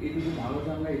এইটুকু ভালো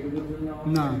চামড়া এইটুকুর জন্য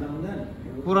না। আমার দাম দেন,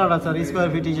 পুরাটা স্যার স্কোয়ার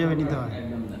ফিট হিসেবে নিতে হয়।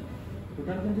 একদম দেন,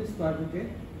 টোটাল কিন্তু স্কোয়ার ফিটে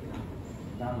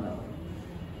দাম দেওয়া হয়।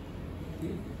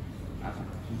 ঠিক? আচ্ছা,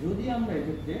 যদি আমরা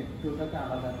এক্ষেত্রে টোটালটা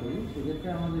আলাদা করি সেক্ষেত্রে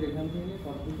আমাদের এখান থেকে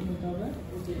কত কিছু নিতে হবে?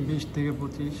 20 থেকে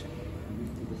 25,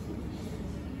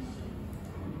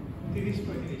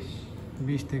 30-35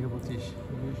 20 থেকে 25।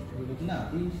 না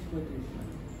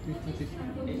 30-35 না,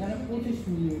 এখানে 25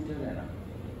 মিলিমিটার এরা।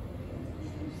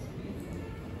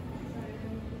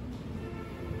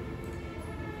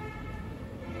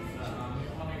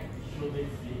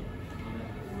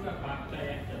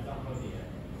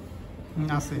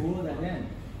 আছে ও দেখেন,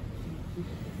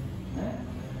 হ্যাঁ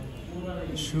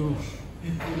শু।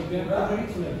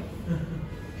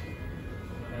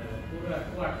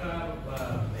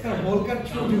 স্যার ভলকার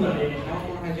ছোট লাগে আমার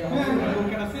মনে হয় যে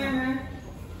ভলকার আছে।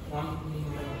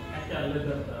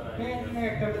 হ্যাঁ,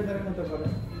 একটা লেদারের মতো করে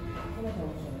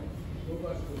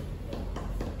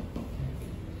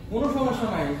কোনো সমস্যা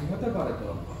নাই, হতে পারে তো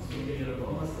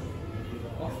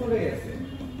অফরে আছে,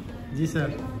 জি স্যার,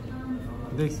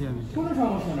 দেখছি আমি। কোনো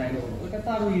সমস্যা নাই, ওটা তো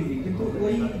আরো ইজি। কিন্তু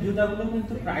ওই জুতাগুলো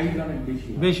কিন্তু প্রাইস অনেক বেশি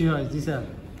বেশি হয়, জি স্যার,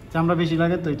 চামড়া বেশি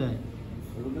লাগে তো এটাই।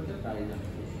 ওগুলোতে প্রাইস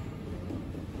অনেক বেশি।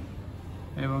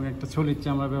 এবং একটা ছলির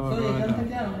চামড়া ব্যবহার তো করা হয় এখান এটা।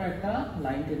 থেকে আমরা একটা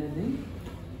লাইন টেনে দিই।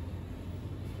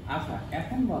 আচ্ছা,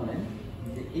 এখন বলেন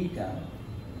যে এইটা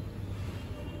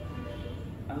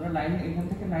আমরা লাইন এখান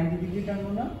থেকে 90 ডিগ্রি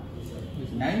টানবো না?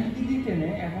 90 ডিগ্রি টেনে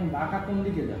এখন বাঁকা কোন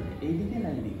দিকে যাবে? এই দিকে না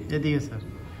এই দিকে? এদিকে স্যার।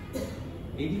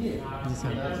 এইদিকে? জি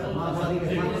স্যার।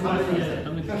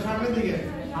 সামনের দিকে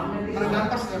মানে ডান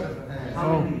পাশে যাবে স্যার।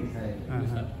 ও হ্যাঁ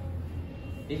হ্যাঁ,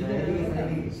 এইদিকে?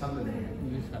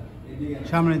 জি স্যার।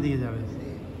 সামনের দিকে যাবে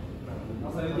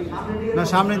না,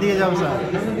 সামনের দিকে যাবে স্যার।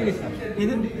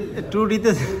 টু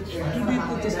ডিতে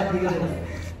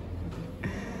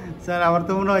স্যার আমার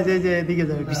তো মনে হয় যে এদিকে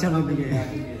যাবে, পিছনের দিকে।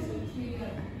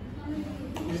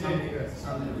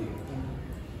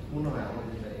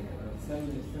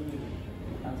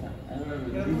 আচ্ছা,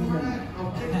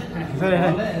 স্যার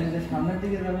হ্যাঁ, বলেন যে সামনের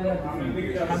দিকে যাবে না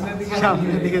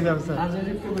সামনের দিকে যাবে স্যার।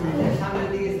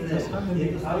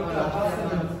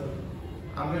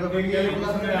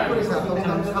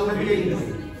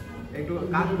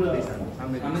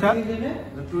 স্যার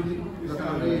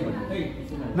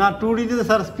না, টু ডিতে তো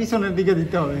স্যার পিছনের দিকে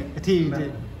দিতে হবে। ঠিক আছে,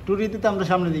 টু ডিতে তো আমরা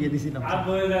সামনের দিকে দিছিলাম।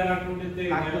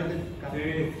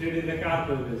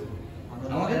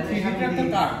 আমাদের 3D টা তো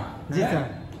কাট। জি স্যার।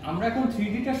 আমরা এখন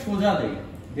 3D টা সোজা দেই,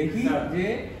 দেখি যে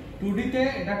 2D তে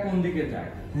এটা কোন দিকে যায়।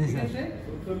 জি ঠিক স্যার। আছে,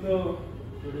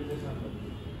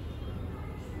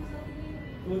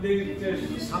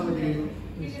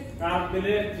 কাট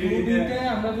দিলে 2D তে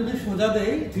আমরা যদি সোজা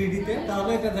দেই 3D তে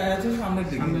তাহলে এটা যায় হচ্ছে সামনের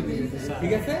দিকে।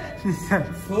 ঠিক আছে, স্যার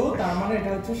তো তার মানে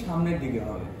এটা হচ্ছে সামনের দিকে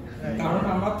হবে, কারণ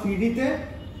আমরা 3D তে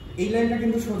এই লাইনটা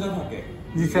কিন্তু সোজা থাকে,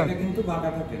 জি স্যার। এটা কিন্তু বাঁকা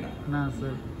থাকে না। না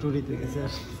স্যার, টু ডিতে স্যার।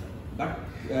 বাট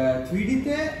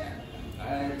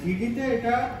 3D তে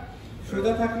এটা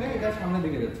সোজা থাকলে এটা সামনের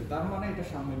দিকে যাচ্ছে, তার মানে এটা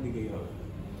সামনের দিকেই হবে।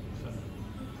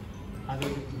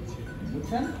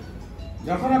 বুঝছেন?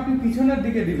 যখন আপনি পিছনের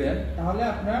দিকে দিবেন তাহলে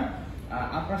আপনার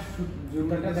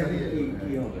জুতাটা দেখে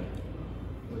কি হবে।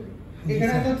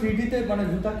 এখানে তো 3D তে মানে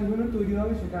জুতা কিভাবে তৈরি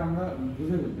হবে সেটা আমরা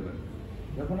বুঝে ফেলতে পারি।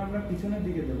 যখন আমরা পিছনের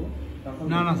দিকে দেবো তখন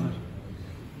না না স্যার,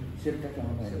 শেপটা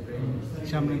কেমন হয়ে যাবে।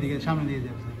 সামনের দিকে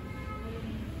যাবে স্যার।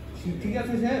 ঠিক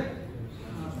আছে স্যার?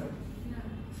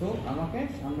 সো আমাকে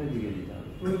সামনের দিকে দিতে হবে।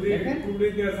 দেখেন? 2D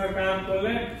তে স্যার কাজ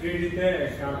করলে 3D তে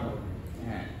কাজ হবে।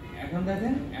 হ্যাঁ, এখন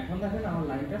দেখেন আমার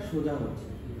লাইনটা সোজা হচ্ছে।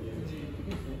 ঠিক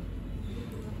আছে?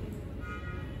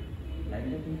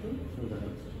 লাইনটা কিন্তু সোজা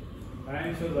হচ্ছে।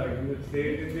 লাইন সোজা কিন্তু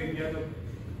 3D তে গিয়ে তো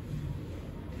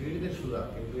 3D তে সোজা,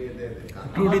 কিন্তু এতে কাজ।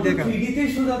 2D তে কাজ। 3D তে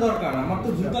সোজা দরকার, আমার তো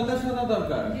জুতাতে সোজা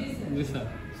দরকার। জি স্যার।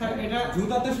 স্যার এটা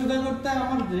জুতাতে সোজা করতে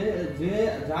আমার যে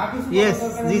যা কিছু Yes,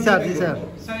 করার দরকার জি আমি স্যার, সেটাই জি স্যার। করবো।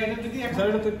 স্যার এটা যদি স্যার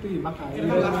এটা তো একটু বাঁকা। এটা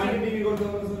তো লাস্টের ডিগ্রি করতে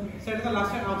হবে স্যার। এটা তো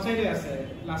লাস্টের আউটসাইডে আছে,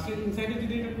 লাস্টের ইনসাইডে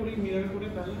যদি এটা করি মিরর করে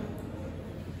তাহলে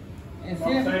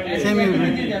Same Same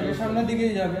দিকে যাবে, সামনের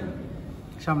দিকেই যাবে।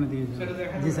 সামনে দিকে যাবে। সেটা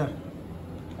দেখা জি যাবে। স্যার।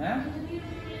 হ্যাঁ,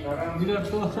 কারণ মিরর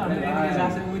তো সামনে দিকে দিকে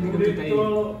আছে ওই দিকে 2D তাই। তো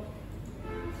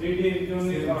 3D এর জন্য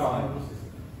করা হয়।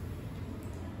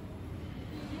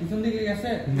 পিছন দিকে গেছে।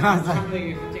 না স্যার। সামনে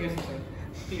গেছে, ঠিক আছে স্যার,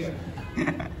 ঠিক আছে।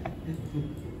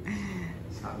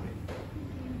 সামনে।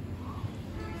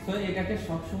 তো এটাকে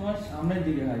সবসময় সামনের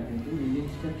দিকে হয়, কিন্তু এই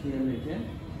জিনিসটা খেয়াল রেখে।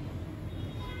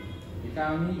 এটা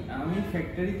আমি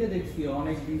ফ্যাক্টরিতে দেখছি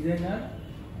অনেক ডিজাইনার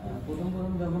প্রথম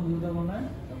যখন জুতা বানায়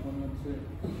তখন হচ্ছে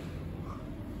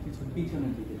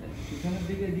পিছনের দিকে যায়, পিছনের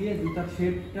দিকে দিয়ে জুতার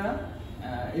শেপটা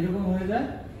এরকম হয়ে যায়,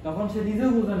 তখন সে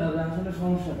নিজেও বোঝে না যে আসলে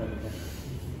সমস্যাটা কোথায়।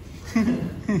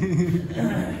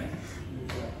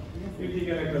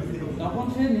 ক্রিটিক্যাল একটা জিনিস। তখন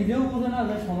সে নিজেও বোঝে না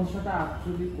যে সমস্যাটা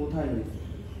অ্যাকচুয়ালি কোথায় হয়েছে।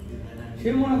 সে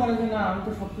মনে করে যে না আমি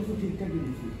তো সবকিছু ঠিকঠাকই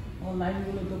দিচ্ছি, আমার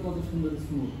লাইনগুলো তো কত সুন্দর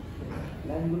স্মুথ,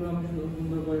 লাইনগুলো আমি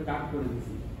সুন্দর করে কাট করে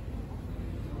দিচ্ছি।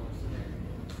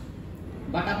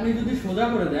 বাট আপনি যদি সোজা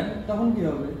করে দেন তখন কি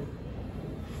হবে?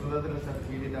 সোজা দিলে স্যার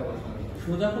 3D তে আবার সমস্যা।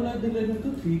 সোজা করে দিলে কিন্তু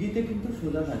 3D তে কিন্তু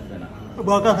সোজা থাকবে না,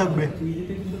 বাঁকা থাকবে। 3D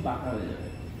তে কিন্তু বাঁকা হয়ে যাবে।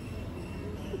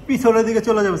 পিছনের দিকে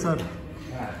চলে যাবে স্যার।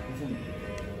 হ্যাঁ, পিছন দিকে।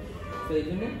 তো এই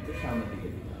জন্য একটু সামনের দিকে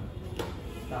দিতে হবে।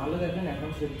 তাহলে দেখেন এখন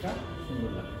শেপটা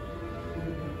সুন্দর লাগে।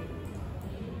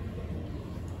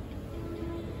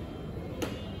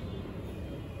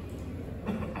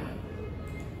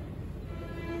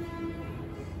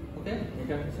 ওকে,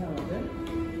 এটা হচ্ছে আমাদের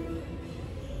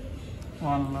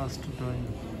one last drawing.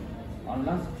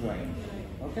 Online drawing.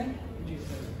 ওকে, জি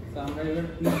স্যার। তো আমরা এবার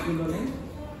পিসগুলো নিই।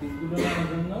 পিসগুলো নেওয়ার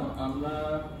জন্য আমরা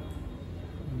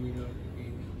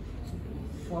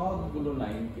সবগুলো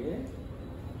লাইনকে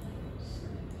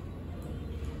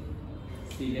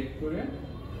সিলেক্ট করে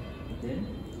দেন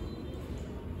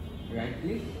right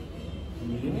click,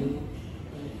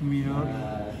 mirror,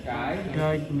 guide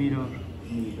guide mirror.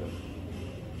 Mirror.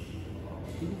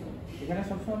 ঠিক আছে, এখানে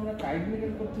সবসময় আমরা গাইড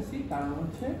মিরর করতেছি, কারণ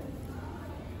হচ্ছে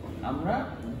আমরা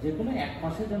যে কোনো এক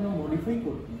পাশে যেন মডিফাই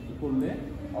করলে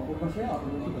অপর পাশে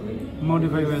অটোমেটিক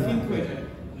মডিফাই হয়ে সিঙ্ক যাবে। হয়ে যায়।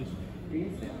 ঠিক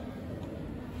আছে।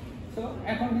 তো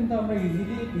এখন কিন্তু আমরা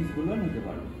ইজিলি এই পিসগুলো নিতে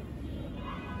পারবো।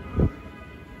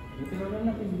 নিতে পারবেন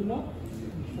না পিসগুলো?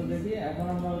 তো দেখি এখন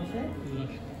আমরা হচ্ছে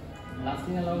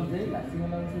লাস্টিং অ্যালাউন্স দেই। লাস্টিং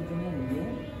অ্যালাউন্সের জন্য নিয়ে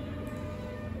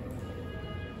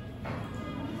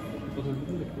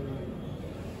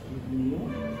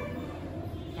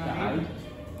টাইট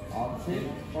অফসেট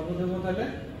কত দেবো তাহলে?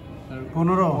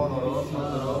 15, 15,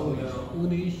 17,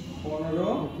 19, 15,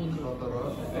 17,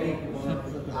 এই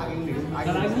আগে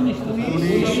 19,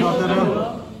 19, 17,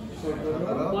 17,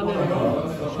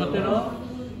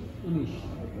 19।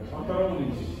 17,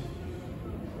 19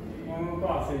 মনে তো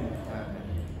আছেই না। হ্যাঁ,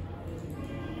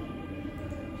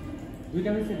 দুইটা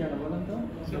হচ্ছে কেন বলেন তো?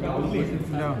 সেটা double click।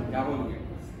 Double click.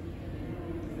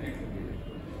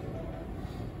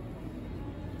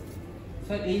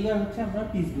 Sir এইবার হচ্ছে আমরা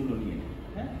পিসগুলো নিয়ে নিই।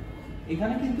 হ্যাঁ,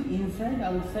 এখানে কিন্তু ইনসাইড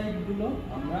আউটসাইড গুলো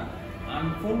আমরা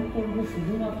আনফোল্ড করব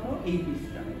শুধুমাত্র এই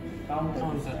পিসটা, কাউন্টার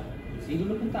পিসটা।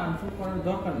 এগুলো কিন্তু আনফোল্ড করার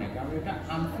দরকার নেই, কারণ এটা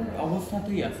আনফোল্ড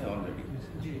অবস্থাতেই আছে অলরেডি।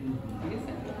 জি। ঠিক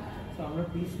আছে, তো আমরা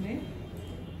পিস নেই।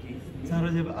 স্যার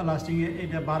ওই যে লাস্টিং এ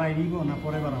এটা বাড়াই নিব না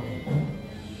পরে বাড়াবো?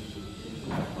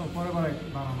 পরে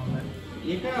বাড়ানো যায়।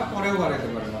 এটা পরেও বাড়াতে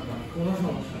পারেন আপনার, কোনো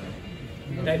সমস্যা নেই।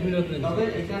 তবে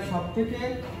এটা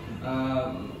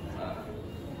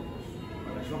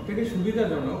সবথেকে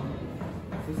সুবিধাজনক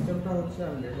সিস্টেমটা হচ্ছে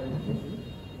আমি যেটা দেখতেছি।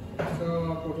 তো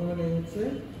প্রথমে নেই হচ্ছে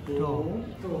টো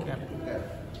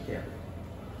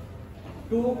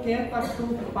ক্যাপ আর টো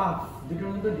পাফ, দুটোর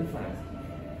মধ্যে ডিফারেন্স।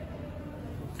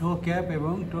 টো ক্যাপ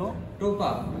এবং টো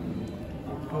পাপ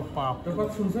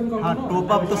শুনছেন হ্যাঁ, কখনো? টোপ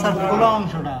আপ তো স্যার খোলা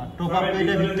অংশটা। টোপ আপ তো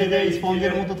এটা ভিতরে যে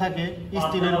স্পঞ্জের মতো থাকে,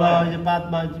 স্টিলের বা ওই যে পাত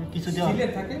বা কিছু দেওয়া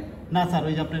স্টিলের থাকে? না স্যার,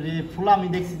 ওই যে আপনার এই ফুলা আমি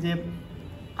দেখছি যে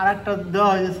আরেকটা দেওয়া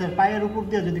হয়েছে স্যার পায়ের উপর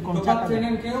দিয়ে যদি কোন টোপ আপ চাকা দেয়।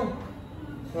 চেনেন কেউ?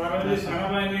 স্যার ওই যে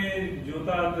সেনাবাহিনী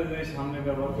জুতা যে সামনে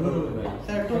ব্যবহার করে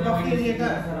স্যার টোপ আপ কি এটা?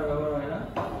 সারা ব্যবহার হয় না।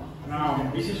 না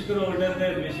বিশেষ করে ওটাতে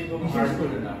বেশি কোনো বিশেষ হার্ড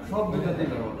করে না, সব জুতাতেই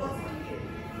ব্যবহার করা হয়।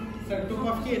 স্যার টু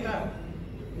পাফ কি এটা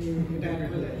এটা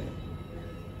একটা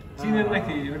চিনেন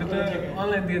নাকি? ওটা তো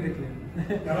অনলাইন দিয়ে দেখলেন।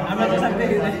 কারণ আমরা তো সব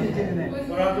দেখে দেখি চিনি না।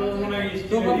 ওরা তো মনে হয়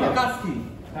তো আপনার কাজ কি?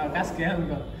 হ্যাঁ, কাজ কে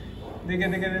হালকা দেখে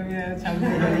দেখে আমি সামনে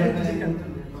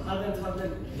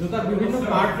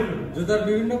জুতার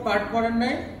বিভিন্ন পার্ট করেন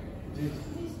নাই,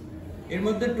 এর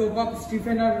মধ্যে টোপ আপ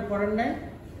স্টিফেনার করেন নাই।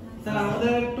 স্যার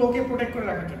আমাদের টোকে প্রোটেক্ট করে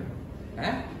রাখার জন্য,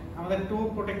 হ্যাঁ, আমাদের টো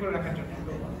প্রোটেক্ট করে রাখার জন্য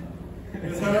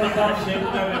তার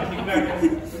শেপটা ঠিক রাখে,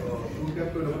 টুলটা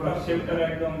তো তার শেপটা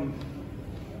একদম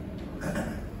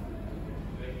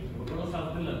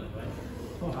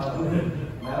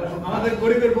আমাদের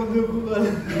গরিবের বন্ধু গুগল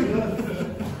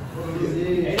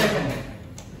এই দেখেন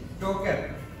টোকের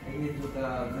এই যে জুতা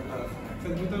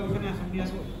স্যার জুতো ওখানে আসুন নিয়ে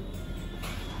আসবো।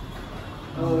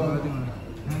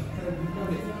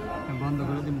 বন্ধ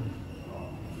করে দিব।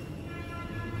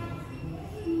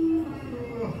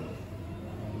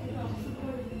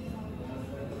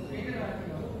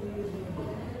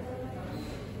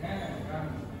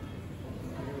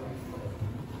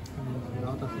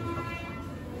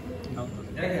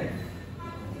 দেখেন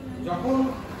যখন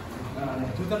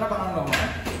জুতাটা বানানো হয়,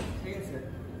 ঠিক আছে,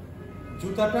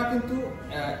 জুতাটা কিন্তু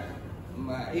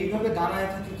এইভাবে দাঁড়ায়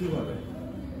থাকে কিভাবে?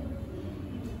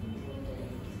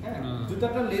 হ্যাঁ,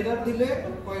 জুতাটা লেদার দিলে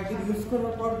কয়েকদিন ইউজ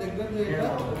করার পর দেখবেন যে এটা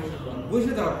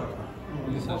বসে দেওয়ার কথা,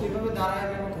 এইভাবে দাঁড়ায়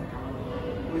কেন থাকে?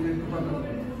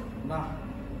 না,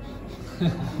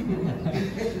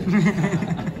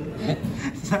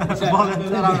 বলেন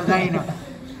স্যার, আমরা জানি না।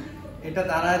 এটা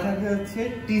দাঁড়ায় থাকে হচ্ছে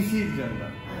টিসির জন্য।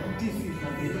 টিসি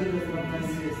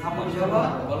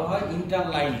বলা হয়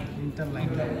ইন্টারলাইন,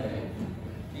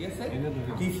 ঠিক আছে,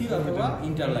 টিসি অথবা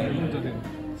ইন্টারলাইন।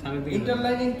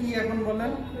 ইন্টারলাইনিং কি এখন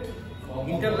বলেন?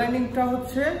 ইন্টারলাইনিংটা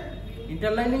হচ্ছে,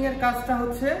 ইন্টারলাইনিং এর কাজটা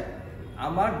হচ্ছে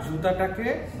আমার জুতাটাকে,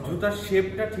 জুতার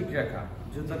শেপটা ঠিক রাখা,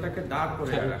 জুতাটাকে দাঁড়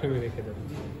করে রাখা,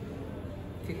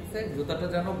 ঠিক আছে, জুতাটা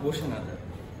যেন বসে না যায়,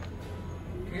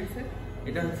 ঠিক আছে,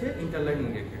 এটা হচ্ছে ইন্টারলাইনিং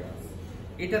এর কাজ।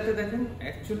 এটাতে দেখেন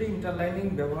অ্যাকচুয়ালি ইন্টারলাইনিং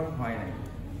ব্যবহার হয় নাই,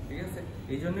 ঠিক আছে,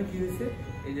 এই জন্য কি হয়েছে,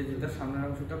 এই যে জুতার সামনের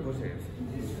অংশটা বসে গেছে,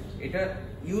 এটা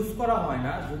ইউজ করা হয়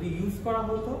না। যদি ইউজ করা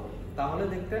হতো তাহলে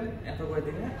দেখতেন এত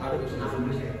কয়েকদিনে আরো বসে,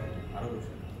 আরো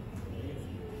বসে।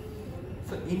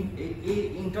 এই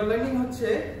ইন্টারলাইনিং হচ্ছে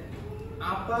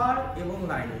আপার এবং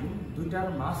লাইনিং দুইটার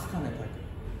মাঝখানে থাকে।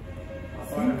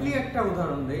 সিম্পলি একটা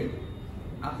উদাহরণ দেই,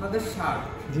 আপনাদের শার্ট,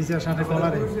 জি স্যার, সাথে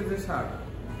কলারে শার্ট,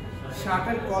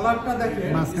 শার্টের কলারটা দেখেন,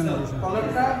 মাঝখানে দিয়েছে।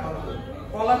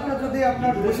 কলারটা যদি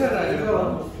আপনার বসে যায়,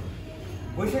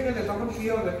 বসে গেলে তখন কি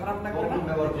হবে? খারাপ লাগবে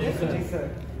না?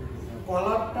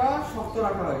 কলারটা শক্ত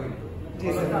রাখা হয় কিন্তু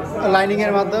লাইনিং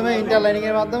এর মাধ্যমে, ইন্টারলাইনিং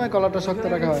এর মাধ্যমে কলারটা শক্ত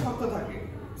রাখা হয়। শক্ত থাকে,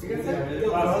 ঠিক আছে,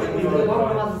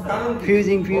 কারণ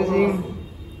ফিউজিং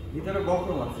ভিতরে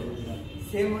বক্রম আছে,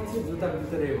 সেম হচ্ছে জুতার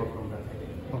ভিতরে এই বক্রমটা থাকে,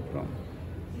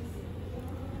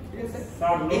 ঠিক আছে।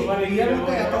 এই ইয়ার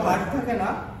মতো এত হার্ড থাকে না,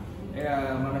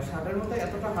 মানে শার্টের মতো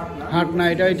এতটা হার্ড না, হার্ড না,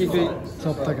 এটা একটু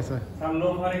সফট থাকে স্যার। তার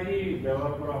লোফারে কি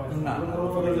ব্যবহার করা হয় না,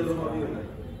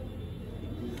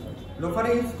 লোফারে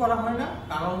ইউজ করা হয় না,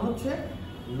 কারণ হচ্ছে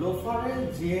লোফারে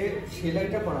যে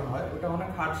সেলাইটা করা হয় ওটা অনেক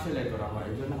হার্ড সেলাই করা হয়,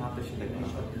 এই জন্য হাতে সেলাই করা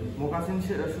হয়। মোকাসিন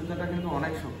সুতাটা কিন্তু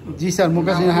অনেক শক্ত। জি স্যার,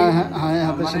 মোকাসিন, হ্যাঁ হ্যাঁ হ্যাঁ,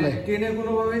 হাতে সেলাই। টেনে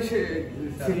কোনোভাবে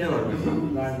ছিঁড়তে পারবে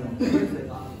না।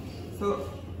 তো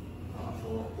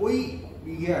ওই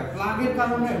প্লাগের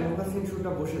কারণে মোকাসিন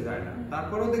সুটা বসে যায় না।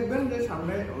 তারপরেও দেখবেন যে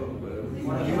সামনে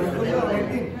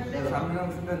অনেকদিন সামনের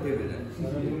অংশটা দেবে যায়,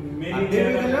 আর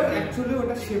দেবে গেলেও অ্যাকচুয়ালি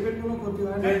ওটা শেপের কোনো ক্ষতি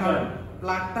হয় না, কারণ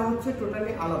প্লাগটা হচ্ছে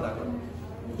টোটালি আলাদা করা,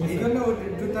 এই জন্য ওই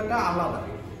জুতাটা আলাদা।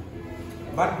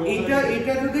 বাট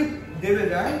এইটা যদি দেবে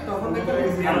যায় তখন দেখবেন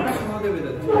একটা সময় দেবে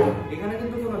যাচ্ছে, এখানে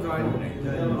কিন্তু কোনো জয়েন্ট নেই।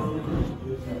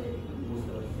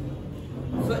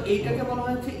 তো এইটাকে বলা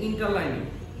হচ্ছে ইন্টারলাইনিং।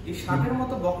 এই শার্টের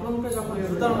মতো বক্রমটা যখন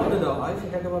জুতার মধ্যে দেওয়া হয়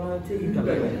সেটাকে বলা হচ্ছে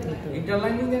ইন্টারলাইনিং।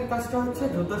 ইন্টারলাইনিং এর কাজটা হচ্ছে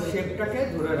জুতার শেপটাকে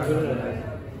ধরে রাখা,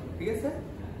 ঠিক আছে।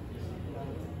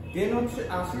 দেন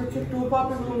হচ্ছে টোপ আপ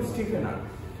এবং স্টিফেনার।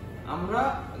 আমরা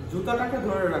জুতাটাকে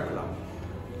ধরে রাখলাম,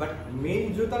 বাট মেইন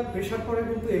জুতার প্রেসার পড়ে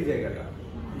কিন্তু এই জায়গাটা,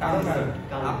 কারণ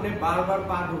আপনি বারবার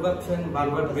পা ঢোকাচ্ছেন,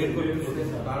 বারবার বের করতেছেন,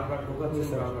 বারবার ঢোকাচ্ছেন,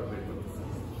 বারবার বের করতেছেন।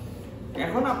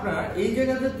 এখন আপনার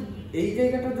এই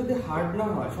জায়গাটা যদি হার্ড না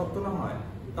হয়, শক্ত না হয়,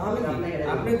 তাহলে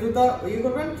আপনি জুতা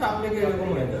করবেন, চাপ লেগে এরকম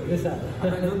হয়ে যাবে,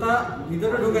 আপনি জুতা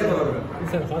ভিতরে ঢুকাইতে পারবেন,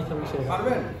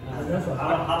 পারবেন।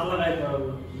 হাত লাগাইতে হবে।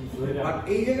 আর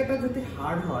এই জায়গাটা যদি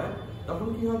হার্ড হয় তখন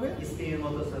কি হবে?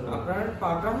 আপনার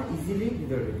পাটা ইজিলি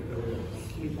ভিতরে ঢুকতে হবে।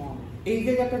 এই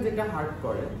জায়গাটা যেটা হার্ড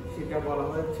করে সেটা বলা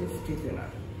হচ্ছে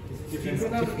স্টিফেনার।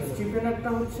 স্টিফেনারটা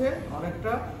হচ্ছে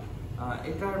অনেকটা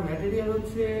এটার ম্যাটেরিয়াল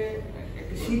হচ্ছে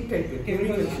একটা শীট টাইপের,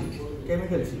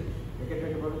 কেমিক্যাল শীট,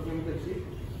 এটাকে বলে কেমিক্যাল শীট।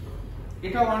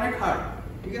 এটা অনেক হার্ড,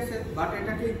 ঠিক আছে, বাট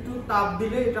এটাকে একটু তাপ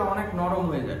দিলে এটা অনেক নরম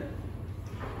হয়ে যায়।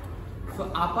 তো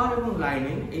আপার এবং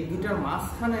লাইনিং এই দুটার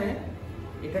মাঝখানে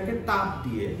এটাকে তাপ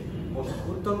দিয়ে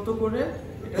উত্তপ্ত করে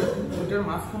এটা দুটার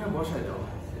মাঝখানে বসায় দেওয়া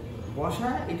হয়।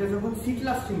 বসায় এটা যখন সিট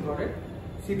লাস্টিং করে,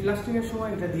 সিট লাস্টিং এর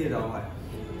সময় এটা দিয়ে দেওয়া হয়।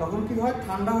 তখন কি হয়,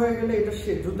 ঠান্ডা হয়ে গেলে এটা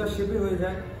জুতার শেপে হয়ে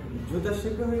যায়, জুতার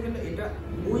শেপে হয়ে গেলে এটা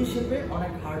ওই শেপে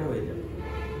অনেক হার্ড হয়ে যায়,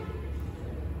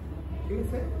 ঠিক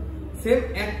আছে। সেম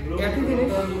একই জিনিস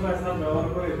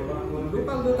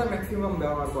লোকাল জুতা ম্যাক্সিমাম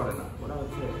ব্যবহার করে না, ওরা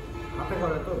হচ্ছে হাতে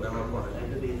করে তো ব্যবহার করে।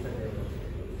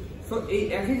 তো এই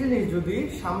একই জিনিস যদি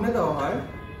সামনে দেওয়া হয়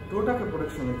টোটাকে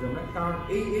প্রোটেকশনের জন্য, কারণ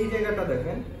এই জায়গাটা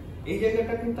দেখেন, এই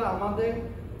জায়গাটা কিন্তু আমাদের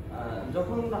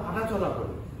যখন হাঁটা চলা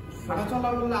করি, হাঁটা চলা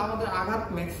করলে আমাদের আঘাত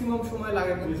ম্যাক্সিমাম সময়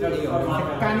লাগে কিন্তু এই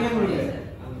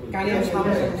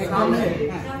সামনে।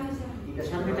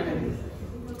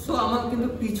 সো আমার কিন্তু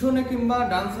পিছনে কিংবা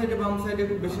ডান সাইডে বাম সাইডে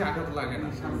খুব বেশি আঘাত লাগে না,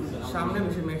 সামনে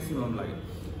বেশি ম্যাক্সিমাম লাগে।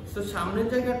 সো সামনের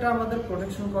জায়গাটা আমাদের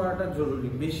প্রোটেকশন করাটা জরুরি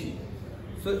বেশি।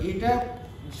 সো এটা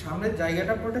সামনের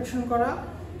জায়গাটা প্রোটেকশন করা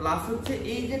প্লাস হচ্ছে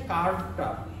এই যে কার্ভটা,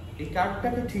 এই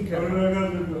কার্ভটাকে ঠিক রাখা,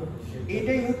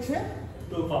 এটাই হচ্ছে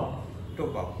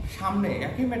টোপ আপ। সামনে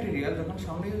একই ম্যাটেরিয়াল যখন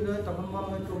সামনে ইউজ হয় তখন বলা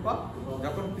হয় টোপ আপ,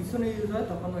 যখন পিছনে ইউজ হয়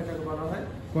তখন এটাকে বলা হয়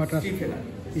স্টিফেনার।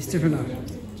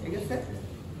 ঠিক আছে,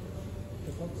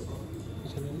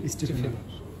 স্টিফেনার।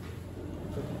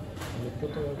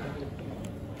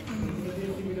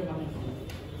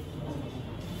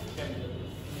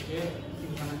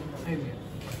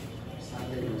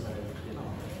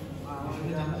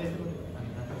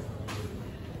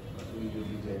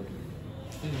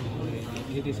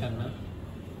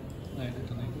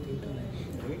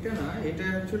 এটা না, এটা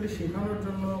অ্যাকচুয়ালি শেখানোর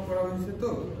জন্য করা হয়েছে। তো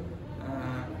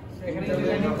এখানে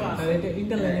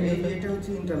এটা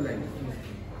হচ্ছে ইন্টারলাইন,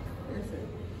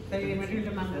 তাই এই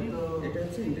ম্যাটেরিয়ালটার নাম কি? এটা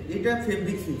হচ্ছে এটা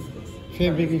ফেব্রিক্স ইউজ করছে,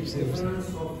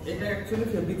 এটা অ্যাকচুয়ালি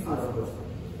ফেব্রিক্স ইউজ করছে।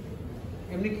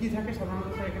 এমনি কি থাকে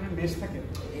সাধারণত এখানে বেস থাকে?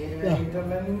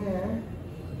 ইন্টারলাইনিং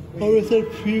স্যার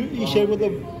ইসের মতো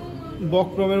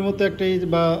বক্রমের মতো একটা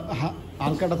বা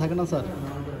হালকাটা থাকে না স্যার?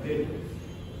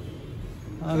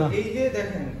 এই যে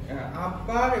দেখেন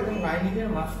আপার এবং লাইনিং এর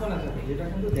মাঝখানে থাকে, যেটা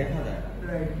কিন্তু দেখা যায় না,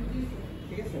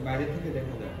 ঠিক আছে, বাইরে থেকে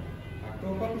দেখা যায়। আর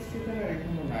টোপ আপ স্টিফেনার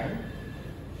এখনো নাই,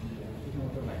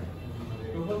 এখনো নাই।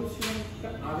 টোপ আপ স্টিফেনারটা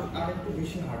আরেকটু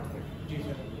বেশি হার্ড থাকে। জি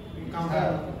স্যার।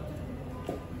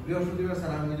 বৃহস্পতিবার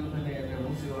স্যার আমি ওখানে একটা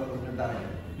মুন্সিপাল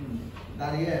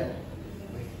দাঁড়িয়ে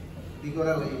কি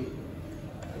করা ওই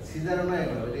সিজারও নয়,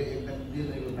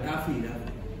 রাফি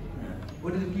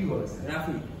ওটা কি বলে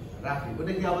রাফি রাফি,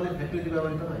 ওটা কি আমাদের ফ্যাক্টরিতে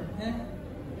ব্যবহৃত হয়? হ্যাঁ,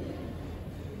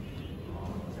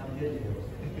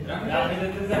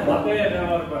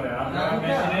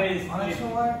 অনেক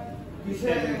সময়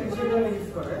ইউজ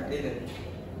করে।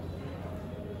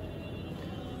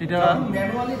 এটা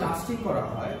ম্যানুয়ালি লাস্টিং করা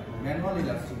হয়,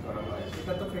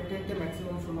 এটা তো ফ্যাক্টরিতে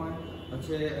ম্যাক্সিমাম সময়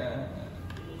হচ্ছে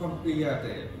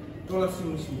ইয়াতে টোলাস্টিং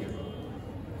মেশিন দিয়ে করা।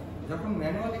 যখন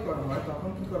ম্যানুয়ালি করা হয় তখন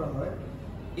কি করা হয়,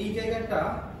 এই জায়গাটা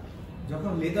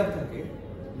যখন লেদার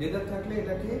থাকলে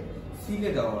এটাকে সিলে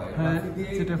দেওয়া হয়,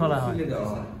 সিলে দেওয়া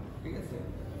হয়, ঠিক আছে।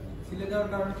 সিলে দেওয়ার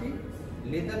কারণ কি,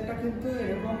 লেদারটা কিন্তু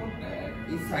এরকম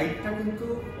এই সাইডটা কিন্তু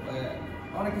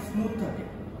অনেক স্মুথ থাকে।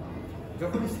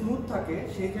 যখন স্মুথ থাকে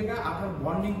সেই জায়গায় আপনার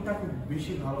বন্ডিংটা খুব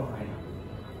বেশি ভালো হয় না।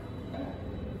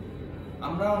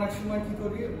 আমরা অনেক সময় কি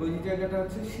করি, ওই জায়গাটা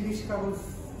হচ্ছে শিরিষ কাগজ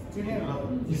চিনে,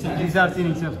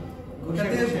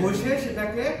 ওটাতে বসে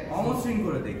সেটাকে অমসৃণ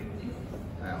করে দেই,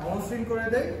 অমসৃণ করে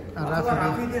দেয়, অথবা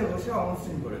রাফি দিয়ে বসে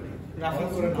অমসৃণ করে দেয়। রাফি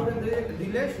করে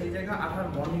দিলে সেই জায়গা আঠার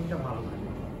বন্ডিংটা ভালো হয়,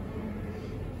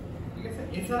 ঠিক আছে।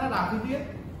 এছাড়া রাফি দিয়ে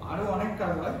আরো অনেক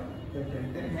কাজ হয়,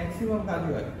 ম্যাক্সিমাম কাজ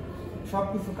হয়,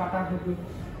 সবকিছু কাটাকুটি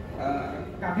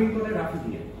কাটিং করে রাফি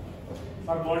দিয়ে।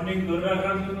 আর বন্ডিং ধরে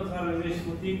রাখার জন্য স্যার যে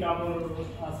সুতি কাপড়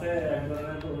আছে এক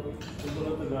ধরনের, ওগুলো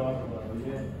তো ব্যবহার করা হয়,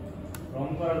 যে রং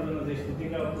করার জন্য যে সুতি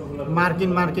কাপড়গুলো,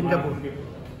 মার্কিন কাপড়,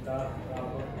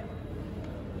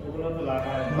 ওগুলো তো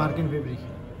লাগায়, মার্কিন ফেব্রিক।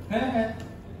 হ্যাঁ,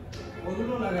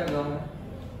 ওগুলো লাগায় দেওয়া হয়,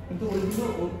 কিন্তু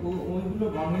ওইগুলো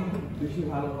বন্ডিং খুব বেশি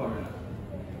ভালো করে না।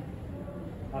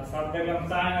 আর স্যার দেখলাম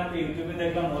চায়নাতে, ইউটিউবে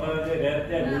দেখলাম ওরা যে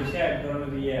রেতে বসে এক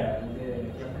ধরনের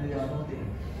যে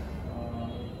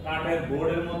কাঠের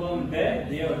বোর্ডের মতন দেয়,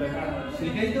 দিয়ে ওটা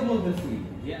সেটাই তো বলতেছি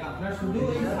যে আপনার শুধু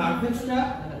এই সারফেসটা,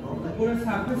 উপরের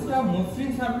সারফেসটা, মসৃণ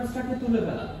সারফেসটাকে তুলে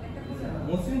ফেলা,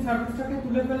 মসৃণ সারফেসটাকে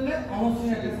তুলে ফেললে অমসৃণ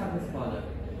একটা সারফেস পাওয়া যাবে,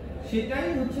 সেটাই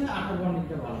হচ্ছে আঠার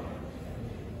বন্ডিংটা ভালো।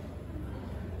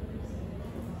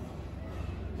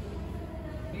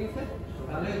 আছে?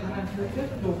 তাহলে এখানে হচ্ছে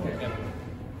টো ক্যাপ।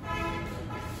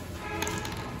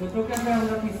 তো টো ক্যাপে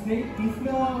আমরা পিস নেই, পিস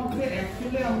নেওয়া হচ্ছে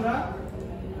অ্যাকচুয়ালি আমরা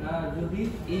যদি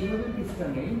এইভাবে পিসটা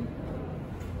নেই,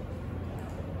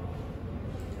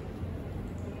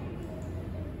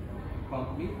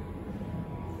 কমপ্লিট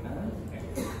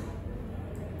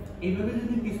এইভাবে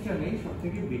যদি পিসটা নেই সব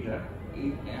থেকে বেটার।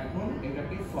 এখন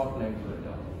এটাকে সফট লাইন করে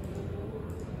দেওয়া,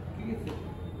 ঠিক আছে?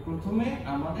 প্রথমে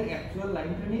আমাদের অ্যাকচুয়াল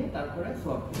লাইনটা নিয়ে তারপরে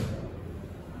সফট করে দেওয়া।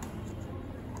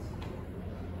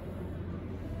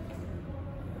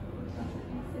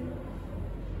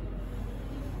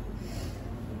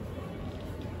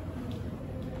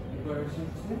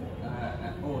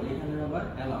 এখানে আবার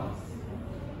অ্যালাউন্স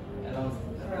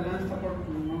তারপর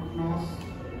নস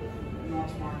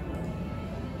মার্ক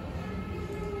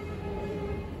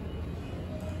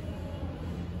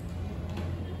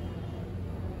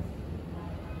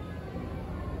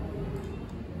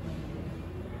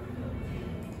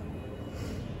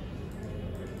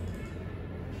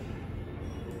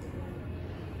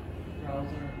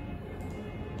ব্রাউজার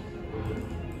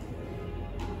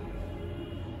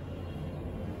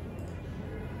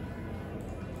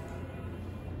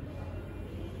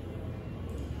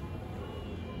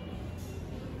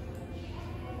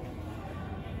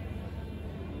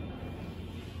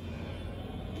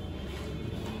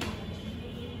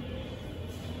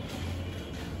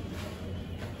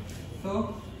তো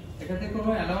এটাতে কোনো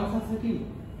অ্যালাউন্স আছে কি?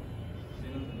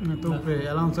 তো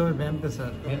অ্যালাউন্স হবে ভ্যাম্পে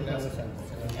স্যার।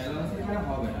 অ্যালাউন্স এখানে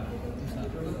হবে না,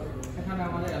 এখানে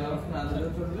আমাদের অ্যালাউন্স না দিলেও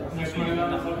চলবে।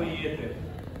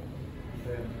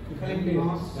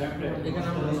 এখানে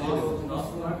আমরা নস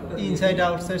mark inside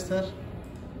outside sir.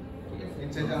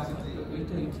 Inside আছে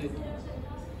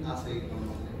আছে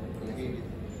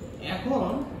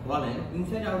এখন বলেন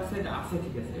ইনসাইড আউটসাইড আছে,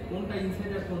 ঠিক আছে, কোনটা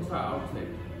ইনসাইড আর কোনটা আউটসাইড?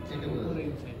 এটা বলে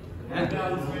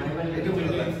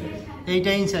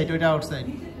এইটা ইনসাইড ওইটা আউটসাইড।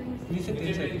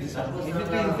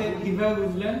 কিভাবে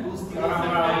বুঝলেন?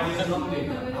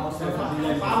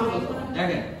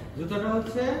 দেখেন জুতোটা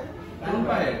হচ্ছে কোন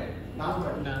পায়ে?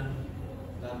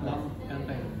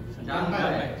 ডান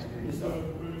পায়ে।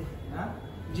 হ্যাঁ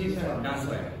জি স্যার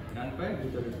ডান পায়ে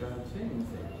ভিতরেরটা হচ্ছে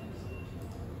ইনসাইড।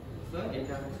 তো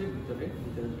এটা হচ্ছে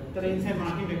ভিতরেরটা। তাহলে ইনসাইড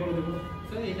মার্কিং করে দেব।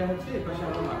 তো এটা হচ্ছে এই পাশে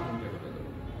আমরা মার্কিং করে দেব।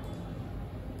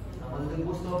 আমাদের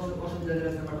প্রশ্ন অসুবিধা হয়ে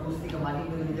গেছে, বাট পুস্তিকা মার্কিং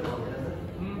করে দিতে পারবে না স্যার।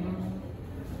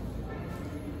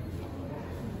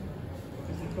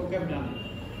 টোকেন ডান।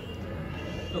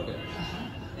 ওকে,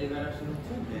 এবার আসলে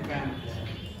হচ্ছে ব্যান।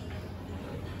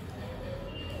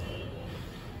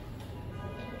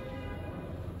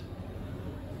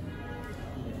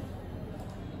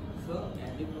 সো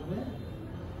একইভাবে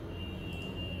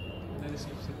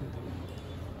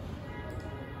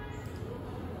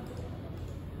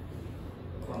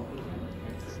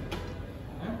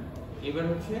এবার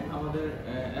হচ্ছে আমাদের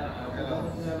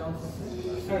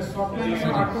স্যার সফট লাইন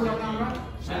কাট করলাম আমরা।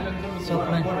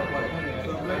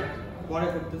 পরে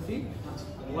করতেছি,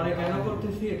 পরে কেন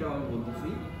করতেছি এটা আমি বলতেছি।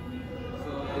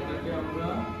 তো এটাকে আমরা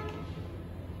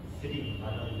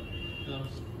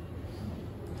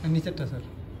নিচেরটা স্যার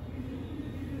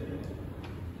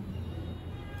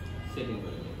সেটিং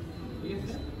করে দেব, ঠিক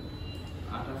আছে?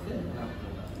 8 আছে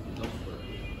 10 করে।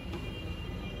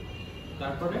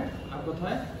 তারপরে আর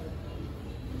কোথায়?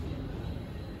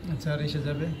 আচ্ছা আর এসে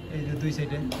যাবে এই যে দুই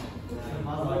সাইডে,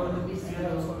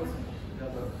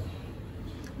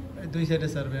 দুই সাইডে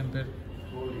স্যার ভ্যাম্পের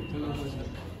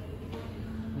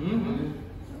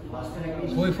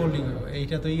ওই ফোল্ডিং হবে,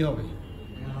 এইটা তো হবে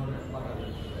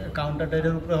কাউন্টারটা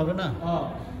এটার উপরে হবে না,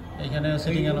 এখানে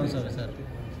সেটিং অ্যালাউন্স হবে স্যার।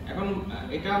 এখন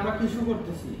এটা আমরা কি শু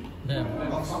করতেছি? ভ্যাম্প।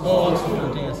 ও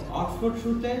ঠিক আছে, অক্সফোর্ড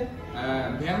শুতে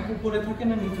ভ্যাম্প উপরে থাকে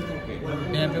না নিচে থাকে?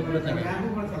 ভ্যাম্পে উপরে থাকে।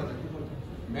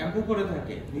 ভ্যাম্প উপরে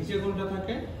থাকে, নিচে কোনটা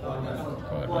থাকে?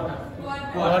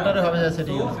 কোয়ার্টারে হবে যা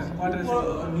সেটিং আছে।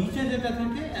 নিচে যেটা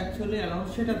থাকে অ্যাকচুয়ালি অ্যালাউন্স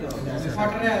সেটাতে হবে।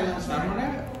 কোয়ার্টারে অ্যালাউন্স, তার মানে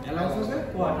অ্যালাউন্স হবে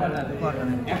কোয়ার্টারে।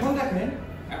 এখন দেখেন,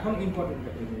 এখন ইম্পর্টেন্ট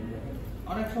একটা জিনিস দেখেন,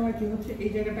 অনেক সময় কি হচ্ছে এই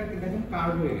জায়গাটা দেখেন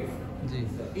কার্ভ হয়ে গেছে, জি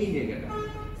এই জায়গাটা।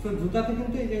 তো জুতাতে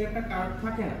কিন্তু এই জায়গাটা কার্ভ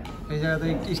থাকে না, এই জায়গাতে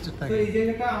একটু স্টেট তো থাকে। এই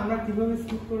জায়গাটা আমরা কিভাবে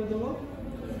স্মুথ করে দেবো?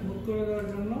 স্মুথ করে দেওয়ার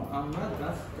জন্য আমরা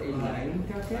জাস্ট এই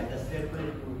লাইনটাকে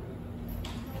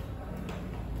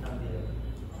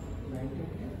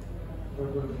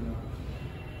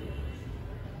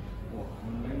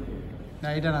না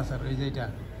এটা না স্যার, ওই যে এটা।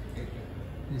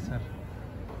 জি স্যার।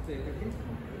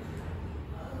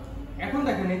 এখন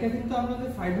দেখেন এটা কিন্তু আমরা যে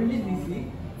 5 মিনিট দিছি,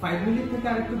 5 মিনিট থেকে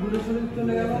আরেকটু দূরে সরে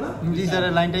চলে গেল না? জি স্যার,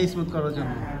 লাইনটা স্মুথ করার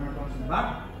জন্য। বাট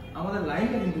আমাদের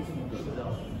লাইনটা কিন্তু স্মুথ করতে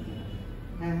হবে।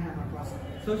 হ্যাঁ হ্যাঁ আমার ক্লাস।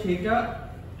 তো সেইটা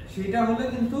সেটা হলে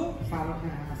কিন্তু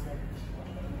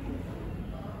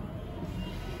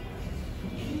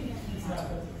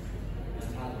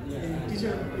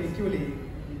টিচার কি বলি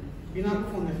বিনা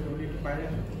ফোন দেখে বলি একটু বাইরে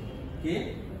কে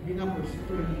বিনা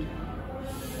স্টুডেন্ট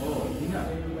ও বিনা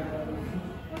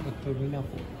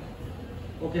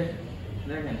ওকে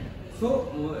দেখেন সো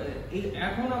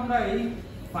এখন আমরা এই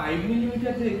 5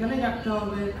 মিলিমিটার যে এখানেই রাখতে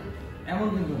হবে এমন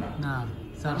কিন্তু না না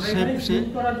স্যার আমরা এখানে shoot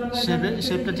করার জন্য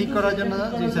শেপটা ঠিক করার জন্য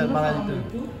জি স্যার বাড়াই দিতে হবে।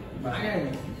 একটু বাড়াই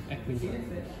দিচ্ছি ঠিক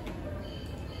আছে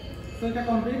সো এটা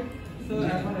কমপ্লিট সো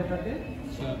এখন এটাকে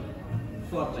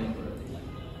সোয়াপ লাইন করে দিই।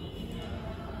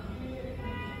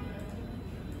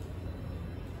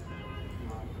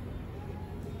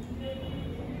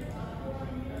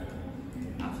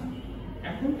 আচ্ছা,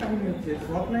 এখন কাহিনী হচ্ছে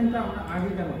সোয়াপ লাইনটা আমরা আগে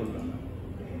কেন করলাম না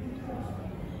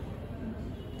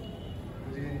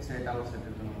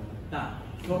না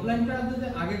সোয়াপ লাইনটা যদি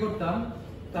আগে করতাম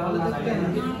তাহলে দেখতেন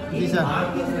জি স্যার।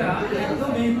 মার্কিংটা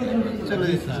একদম এই পর্যন্ত চলে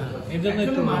যেত স্যার। এর জন্য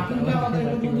একটু মার্কিংটা আমাদের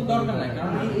কিন্তু দরকার নাই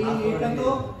কারণ এটা তো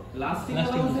লাস্টিং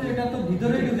করা এটা তো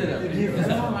ভিতরে ঢুকে যাবে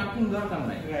এজন্য মার্কিং দরকার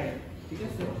নাই ঠিক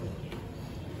আছে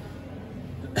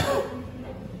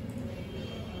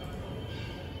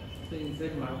তো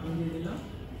ইনসাইড মার্কিং দিয়ে দিলাম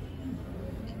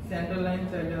সেন্টার লাইন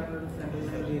চাইলে আপনারা সেন্টার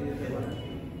লাইন দিয়ে দিতে পারেন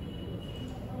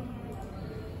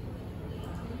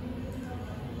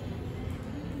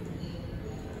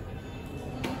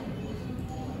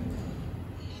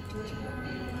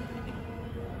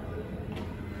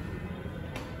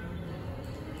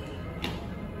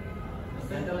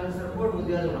সেন্ট্রাল আনসার কোড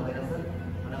বুঝিয়ে দেওয়া হবে না স্যার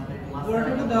মানে আপনি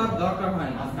পুরোটুকু দেওয়ার দরকার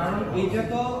হয় না কারণ এইটা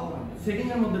তো সেটিং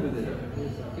এর মধ্যে ঢুকে যাবে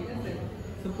ঠিক আছে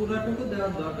তো পুরোটুকু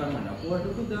দেওয়ার দরকার হয় না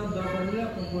পুরোটুকু দেওয়ার দরকার হলে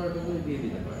আপনি পুরোটুকু দিয়ে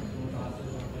দিতে পারেন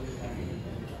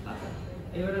আচ্ছা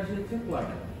এবার আসে হচ্ছে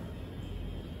কোয়ার্টার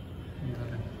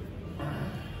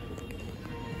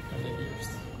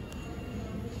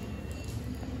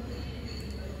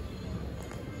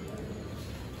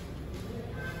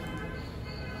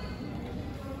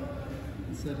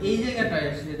এই জায়গাটা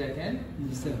এসে দেখেন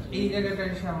এই জায়গাটা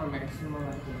এসে আমরা ম্যাক্সিমাম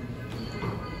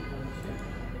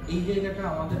এই জায়গাটা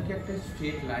আমাদেরকে একটা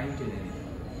স্ট্রেট লাইন টেনে নিতে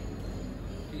হবে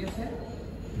ঠিক আছে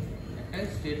একটা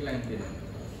স্ট্রেট লাইন টেনে নিতে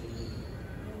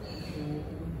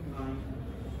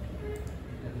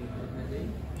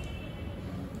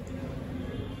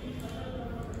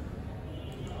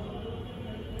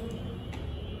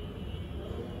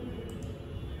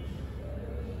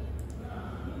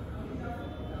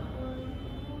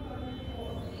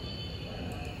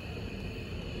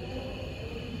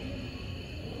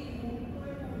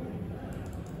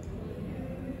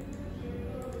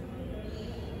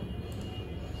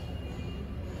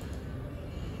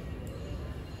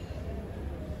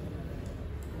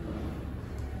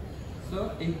তো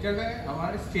এই জায়গায়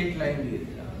আমার স্ট্রেট লাইন দিয়ে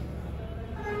দিলাম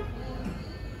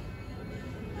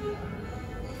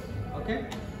ওকে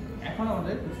এখন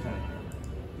আমাদের পিস্টন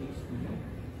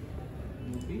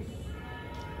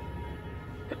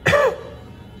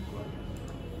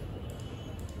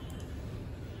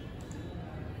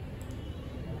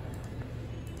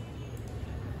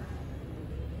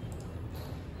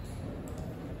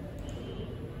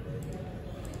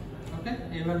ওকে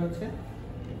এবার হচ্ছে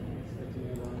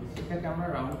এটাকে আমরা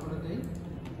রাউন্ড করে দেই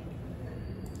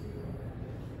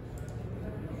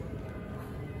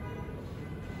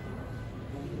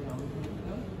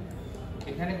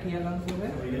এখানে কি অ্যালাউন্স হবে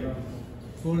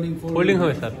ফোল্ডিং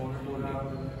হবে স্যার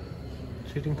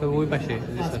সেটিং তো ওই পাশে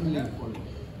জি স্যার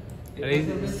এই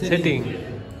সেটিং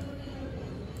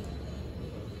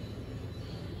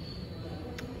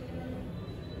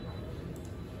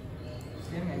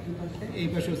সেম একই পাশে এই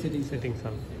পাশেও সেটিং সেটিং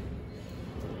স্যার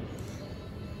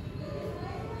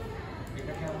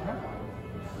এটাকে আমরা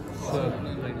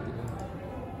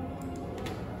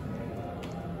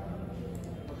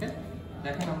ওকে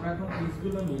দেখেন আমরা এখন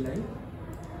পিসগুলো মিলাই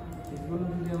পিসগুলো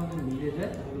যদি আমাদের মিলে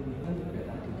যায় তাহলে বুঝবেন যে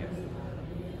এটা ঠিক আছে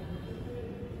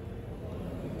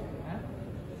হ্যাঁ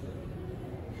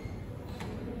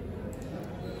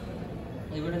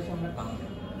এবারে আসে আমরা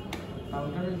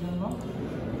কাউন্টারের জন্য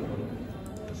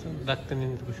ডাক্তার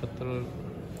নিন 70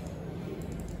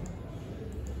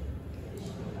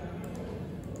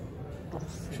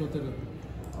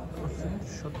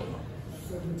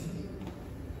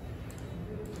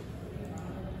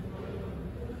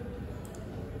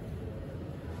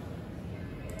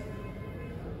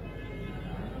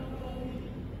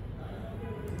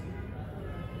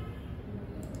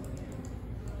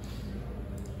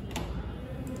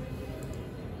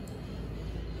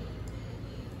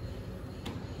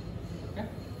 ওকে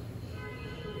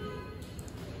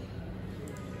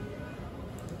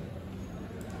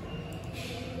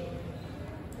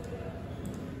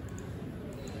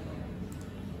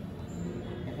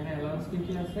কি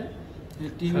কি আছে?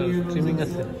 Trimming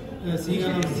আছে।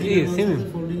 সিম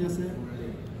ফোল্ডিং আছে,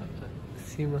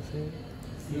 সিম আছে,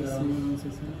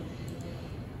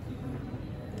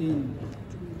 তিন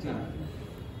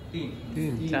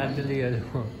তিন 4 দিলেই আর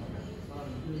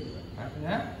আচ্ছা,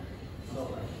 হ্যাঁ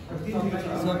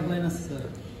সব লাইন আছে স্যার।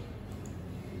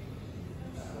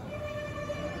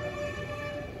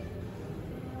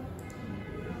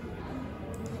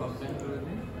 সব সেট করে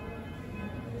দিন।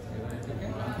 এবার এটাকে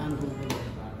কান করবো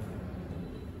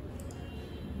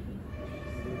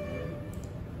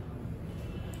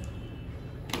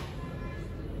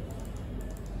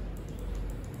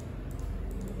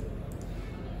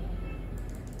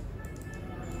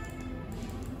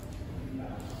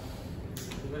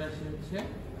এবার আসি হচ্ছে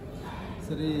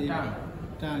স্যার এই টাং।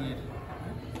 টাঙের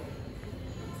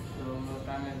তো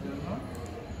টাঙের জন্য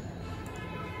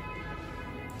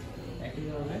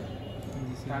একইভাবে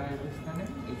জি স্যার, টাঙের স্থানে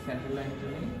এই সেন্টার লাইনটা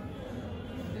নেই,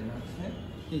 দেন হচ্ছে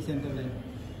এই সেন্টার লাইন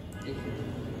এই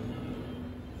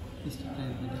স্ট্রিট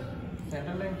লাইন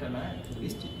সেন্টার লাইনটা না,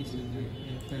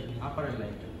 আপারের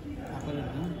লাইনটা, আপনার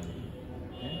না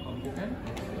কম্পিউটার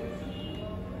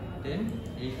দেন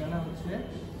এইখানে হচ্ছে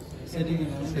Setting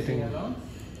Setting. allowance,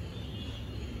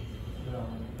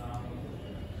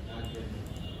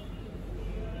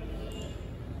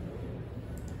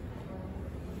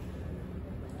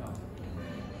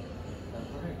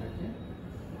 তারপরে এটাকে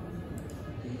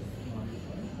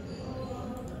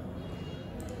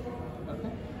ওকে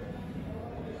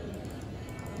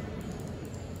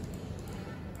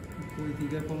ওই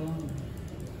দিকে করলাম,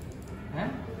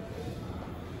 হ্যাঁ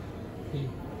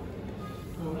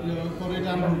পরে এটা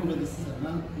আনরোল করে দিচ্ছি স্যার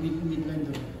না, মিড লাইন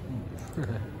ধরে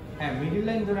হ্যাঁ মিডল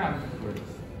লাইন ধরে আমি করে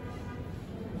দিচ্ছি।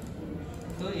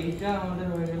 তো এইটা আমাদের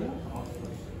হয়ে গেল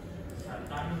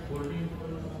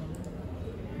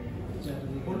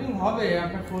ফোল্ডিং হবে,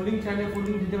 আপনার ফোল্ডিং চাইলে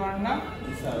ফোল্ডিং দিতে পারেন না,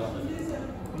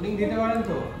 ফোল্ডিং দিতে পারেন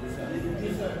তো,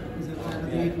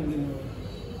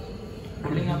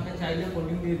 ফোল্ডিং আপনি চাইলে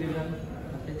ফোল্ডিং দিয়ে দিবেন,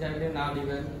 আপনি চাইলে না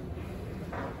দিবেন,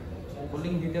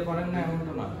 ফোল্ডিং দিতে পারেন না এমন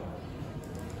তো না।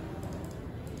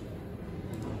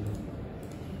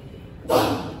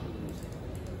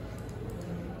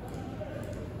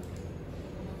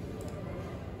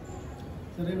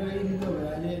 স্যার এবারে এই দিতে হবে,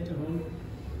 আগে এটা হোল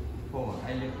ও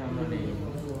আইলেটটা আমরা নেই,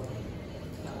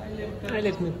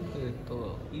 আইলেট মে তো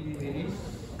ইজি জিনিস,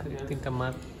 3টা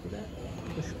মার্ক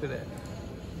পুশ করে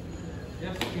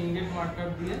জাস্ট ফিঙ্গার মার্কার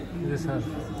দিয়ে যে স্যার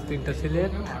 3টা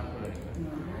সিলেক্ট, মার্ক করে দিবেন।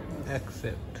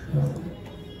 অ্যাকসেপ্ট,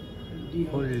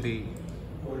 হোল্ড ডি,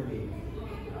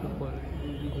 উপর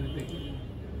হোল্ড ডি,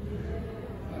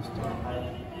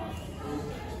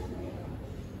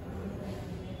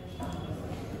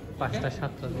 5টা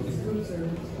 7টা দিকে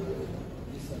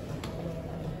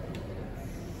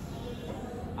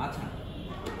আচ্ছা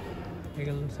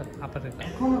এগুলো স্যার আপারে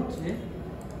এখন হচ্ছে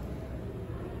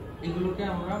এগুলোকে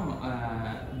আমরা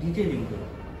ডিটেইলিং করব।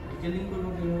 ডিটেইলিং করব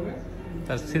কিভাবে?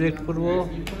 স্যার সিলেক্ট করব,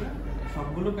 Select করে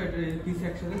সবগুলো পিস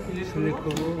একসাথে Select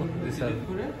করব, জি স্যার। সিলেক্ট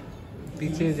করে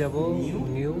পিছে যাব,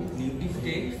 নিউ পিস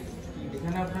টেক্সট,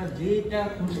 এখানে আপনার যেটা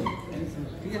খুশি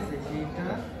ঠিক আছে সেইটা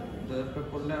দরকার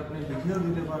পড়লে আপনি লিখেও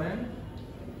দিতে পারেন,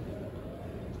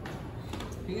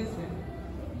 ঠিক আছে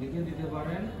লিখে দিতে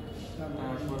পারেন,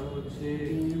 তারপরে হচ্ছে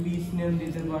পিস নেম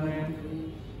দিতে পারেন,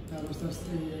 তারপর স্যার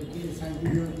সাইড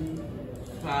ভিডিও দিই,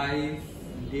 সাইজ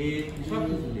ডেট সব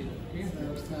কিছু দিন, ঠিক আছে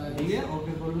Size, দিয়ে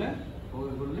ওকে করলে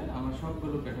আমার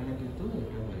সবগুলো প্যাটার্নে কিন্তু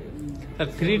এটা হয়ে গেছে। স্যার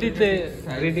 3D তে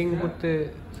Size রিডিং টা- করতে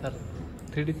স্যার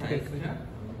 3D থেকে সাইজটা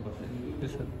বসাই দিই। জি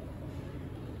স্যার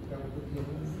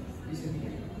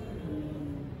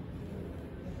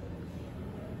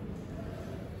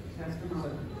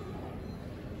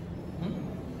হুম?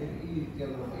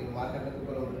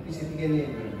 পিছিয়ে দিকে নিয়ে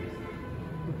নেবেন।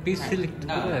 পিস সিলেক্ট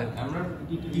না, করে আমরা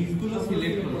পিসগুলো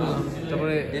সিলেক্ট করলাম,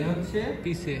 তারপরে দেন হচ্ছে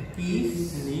পিসে piece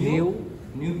new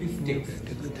new piece text.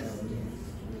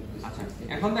 আচ্ছা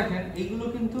এখন দেখেন এইগুলো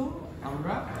কিন্তু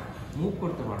আমরা মুভ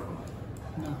করতে পারবো না,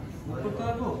 না মুভ করতে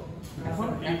পারবো।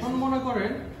 এখন মনে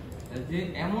করেন যে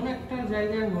এমন একটা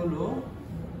জায়গায় হলো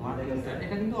মার্কিংটা,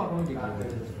 এটা কিন্তু অটোমেটিক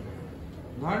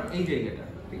ধরেন এই জায়গাটা,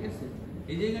 ঠিক আছে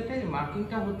এই জায়গাটায়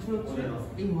মার্কিংটা হচ্ছে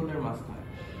এই হোলের মাঝখানে,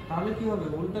 তাহলে কি হবে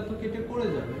হোলটা তো কেটে পড়ে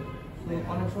যাবে, তো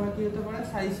অনেক সময় কি হতে পারে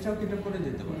সাইজটাও কেটে পড়ে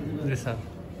যেতে পারে। জি স্যার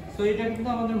তো এটা কিন্তু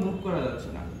আমাদের মুভ করা যাচ্ছে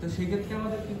না, তো সেই ক্ষেত্রে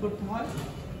আমাদের কি করতে হয়,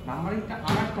 নাম্বারিংটা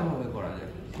আরেকটা ভাবে করা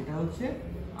যায়, সেটা হচ্ছে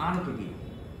আর্ক দিয়ে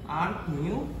arc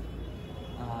new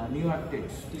arc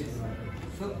text.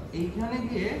 So এইখানে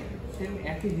গিয়ে সেম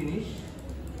একই জিনিস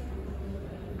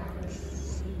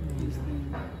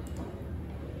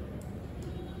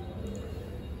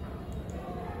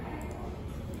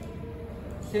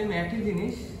সেম একই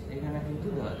জিনিস এখানে কিন্তু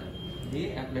দেওয়া যায়। দিয়ে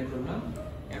অ্যাপ্লাই করলাম,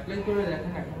 অ্যাপ্লাই করে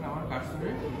দেখেন এখন আমার কার্সরে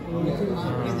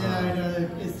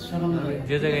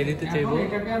যে জায়গায় দিতে চাইবো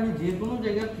এটাকে আমি যে কোনো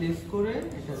জায়গায় প্লেস করে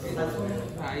এটাকে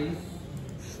সাইজ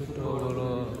ছোট বড়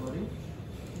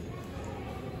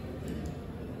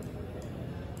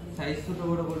সাইজ ছোট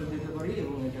বড় করে দিতে পারি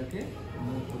এবং এটাকে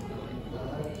মুভ করতে পারি।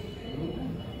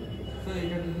 তো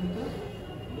এটাকে কিন্তু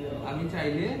আমি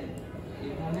চাইলে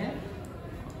এখানে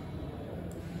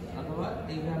অথবা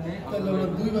এখানে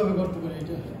দুইভাবে করতে পারি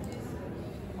এটা।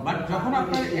 বাট যখন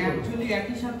আপনার অ্যাকচুয়ালি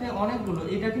একই সাথে অনেকগুলো,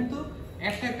 এটা কিন্তু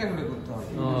একটা একটা করে করতে হবে।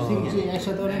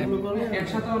 একসাথে অনেকগুলো করে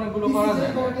একসাথে অনেকগুলো করা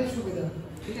যায় না। সুবিধা।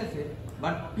 ঠিক আছে,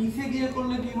 বাট পিছে গিয়ে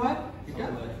করলে কি হয়, এটা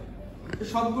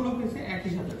সবগুলো পিছে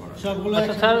একই সাথে করা। সবগুলো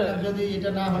আচ্ছা স্যার, যদি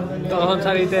এটা না হয় তখন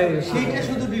স্যার এইটাই সেইটা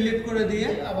শুধু ডিলিট করে দিয়ে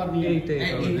আবার এইটাই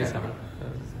এইটা হবে স্যার। করা।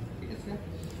 ঠিক আছে।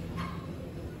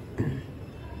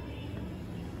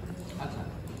 আচ্ছা,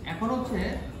 এখন হচ্ছে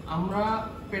আমরা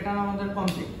প্যাটার্ন আমাদের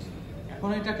কমপ্লিট। এখন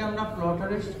এটাকে আমরা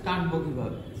প্লটারে কাটবো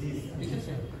কিভাবে? ঠিক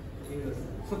আছে।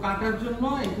 তো কাটার জন্য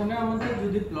এখানে আমাদের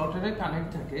যদি প্লটারে কানেক্ট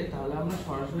থাকে তাহলে আমরা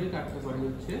সরাসরি কাটতে পারি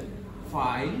হচ্ছে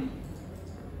ফাইল,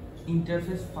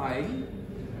 ইন্টারফেস ফাইল,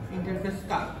 ইন্টারফেস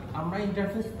কাট। আমরা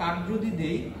ইন্টারফেস কাট যদি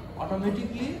দেই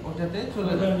অটোমেটিকলি ওটাতে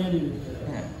চলে যাবে।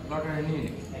 হ্যাঁ, প্লটারে নিয়ে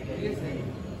নেবে। ঠিক আছে।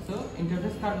 তো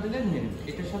ইন্টারফেস কাট দিলে নিয়ে নেবে।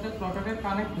 এটার সাথে প্লটারে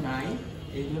কানেক্ট নাই,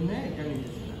 এই জন্য এটা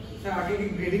নিতেছে না। স্যার আগে কি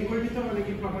গ্রেডিং করে দিতে হবে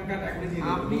নাকি প্লটার কাট একবারে দিয়ে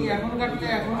দিতে হবে? আপনি এখন কাটলে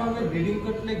এখন হবে, গ্রেডিং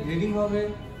করলে গ্রেডিং হবে।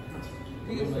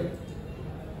 ঠিক আছে।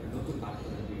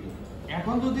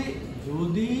 এখন যদি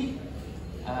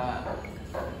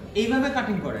এইভাবে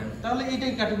কাটিং করেন তাহলে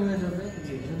এইটাই কাটিং হয়ে যাবে।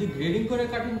 যদি গ্রেডিং করে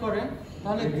কাটিং করেন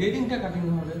তাহলে গ্রেডিংটা কাটিং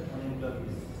হবে।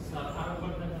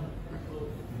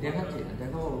 দেখাচ্ছি,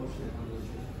 দেখো অবশ্যই।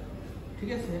 ঠিক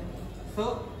আছে। তো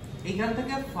এখান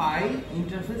থেকে ফাইল,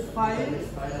 ইন্টারফেস ফাইল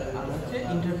আর হচ্ছে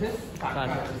ইন্টারফেস কাট।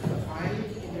 File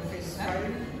interface file.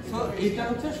 তো এটা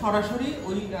হচ্ছে সরাসরি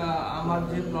ওই আমার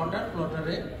যে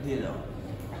প্লটারে দিয়ে দাও।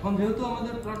 এখন যেহেতু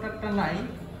আমাদের প্লটারটা নাই,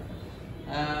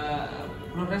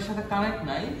 প্লটারের সাথে কানেক্ট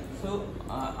নাই, সো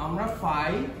আমরা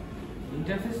file,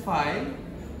 interface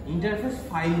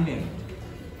file name,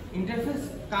 interface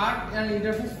কাট আর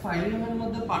ইন্টারফেস ফাইল নেমের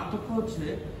মধ্যে পার্থক্য হচ্ছে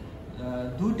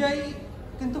দুইটাই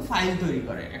কিন্তু ফাইল তৈরি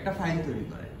করে, একটা ফাইল তৈরি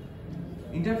করে।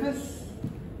 ইন্টারফেস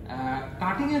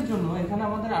কাটিং এর জন্য এখানে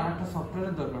আমাদের আরেকটা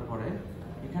সফটওয়্যারের দরকার পড়ে।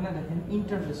 এখানে দেখেন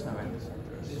ইন্টারফেস নামে একটা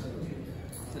সফটওয়্যার।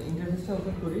 তো ইন্টারফেসটা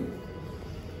ওপেন করি।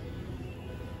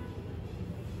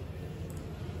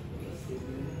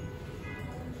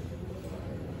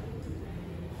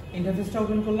 ইন্টারফেসটা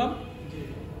ওপেন করলাম।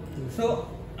 সো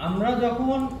আমরা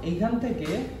যখন এইখান থেকে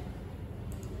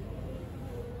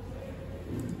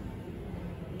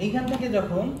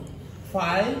যখন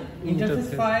ফাইল,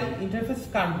 ইন্টারফেস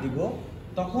কাট দিব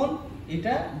তখন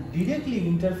এটা ডিরেক্টলি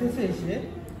ইন্টারফেসে এসে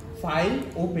ফাইল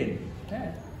ওপেন, হ্যাঁ,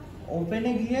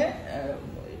 ওপেনে গিয়ে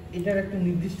এটার একটা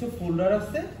নির্দিষ্ট ফোল্ডার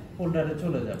আছে, ফোল্ডারে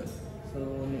চলে যাবে। সো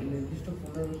নির্দিষ্ট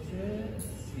ফোল্ডার হচ্ছে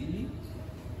সি,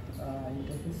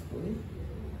 ইন্টারফেস করি।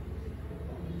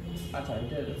 আচ্ছা,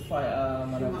 এটা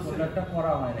মানে ফোল্ডারটা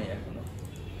করা হয় নাই এখনো।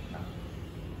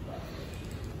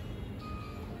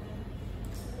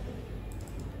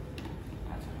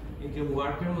 আচ্ছা, এই যে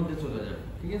ওয়ার্কের মধ্যে চলে যাবে।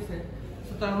 ঠিক আছে।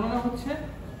 তো তার মানে হচ্ছে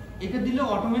এটা দিলে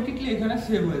অটোমেটিকলি এখানে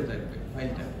সেভ হয়ে থাকবে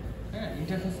ফাইলটা। হ্যাঁ,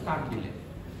 ইন্টারফেস কাট দিলে।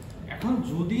 এখন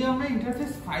যদি আমরা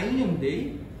ইন্টারফেস ফাইল নেম দেই,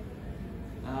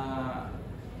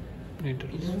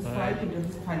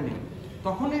 ইন্টারফেস ফাইল নেম,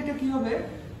 তখন এটা কি হবে,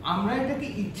 আমরা এটাকে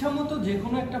ইচ্ছা মতো যে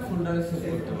কোনো একটা ফোল্ডারে সেভ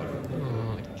করতে পারবো।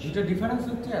 এটা ডিফারেন্স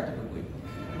হচ্ছে এতটুকুই।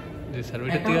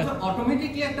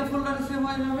 অটোমেটিকলি একটা ফোল্ডারে সেভ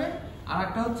হয়ে যাবে, আর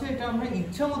একটা হচ্ছে এটা আমরা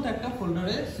ইচ্ছা মতো একটা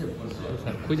ফোল্ডারে সেভ করতে পারবো।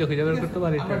 খুঁজে বের করতে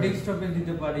পারি, আমরা ডেস্কটপে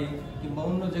দিতে পারি কিংবা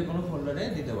অন্য যে কোনো ফোল্ডারে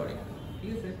দিতে পারি।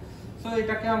 ঠিক আছে। সো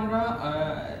এটাকে আমরা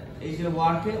এই যে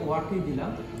ওয়ার্কে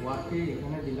দিলাম, ওয়ার্কে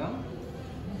এখানে দিলাম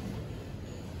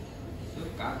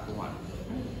কাট 1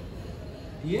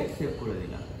 দিয়ে সেভ করে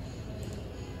দিলাম।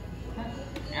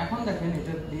 এখন দেখেন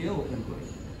এটা দিয়ে ওপেন করি,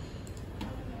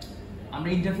 আমরা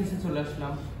ইন্টারফেসে চলে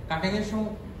আসলাম। কাটিং এর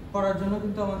সময় করার জন্য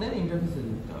কিন্তু আমাদের ইন্টারফেসে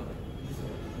ঢুকতে হবে।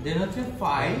 দেন হচ্ছে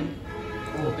ফাইল,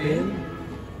 ওপেন,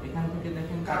 এখান থেকে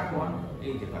দেখেন কাট 1,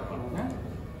 এই যে কাট 1, হ্যাঁ,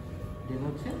 দেন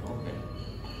হচ্ছে ওপেন।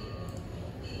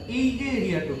 এই যে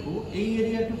এরিয়াটুকু, এই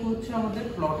এরিয়াটুকু হচ্ছে আমাদের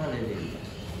প্লটারের এরিয়া।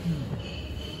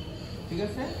 ঠিক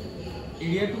আছে।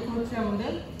 এরিয়াটুকু হচ্ছে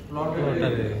আমাদের প্লটারের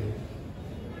এরিয়া।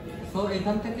 সো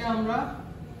এখান থেকে আমরা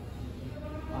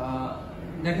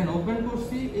দেখেন ওপেন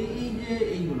করছি, এই যে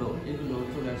এইগুলো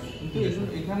চলে আসছে, কিন্তু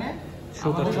এখানে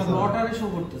আমাদের প্লটারে শো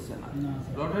করতেছে না।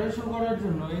 প্লটারে শো করার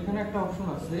জন্য এখানে একটা অপশন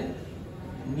আছে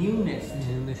নিউ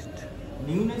নেক্সট।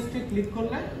 নিউ নেক্সটে ক্লিক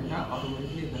করলে এটা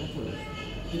অটোমেটিকলি এখানে চলে আসবে,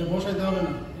 এটা বসাইতে হবে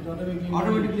না, এটা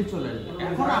অটোমেটিকলি চলে আসবে।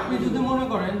 এখন আপনি যদি মনে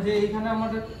করেন যে এখানে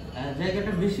আমাদের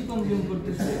জায়গাটা বেশি কনজিউম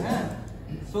করতেছে, হ্যাঁ,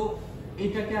 সো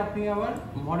এটাকে আপনি আবার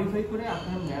মডিফাই করে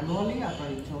আপনার ম্যানুয়ালি আপনার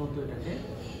ইচ্ছা মতো এটাকে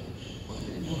করতে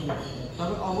দিবেন।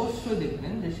 তবে অবশ্যই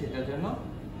দেখবেন যে সেটা যেন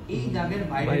এই দাগের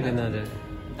বাইরে না যায়।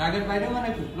 দাগের বাইরে মানে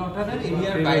কি, প্লটারের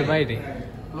এরিয়ার বাইরে,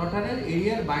 প্লটারের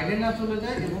এরিয়ার বাইরে না চলে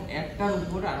যায় এবং একটার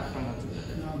উপরে আরেকটা না চলে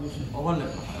যায়,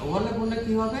 ওভারল্যাপ হয়। ওভারল্যাপ হলে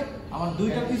কি হবে, আমার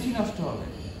দুইটা পিসই নষ্ট হবে,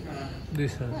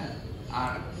 হ্যাঁ,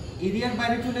 আর এরিয়ার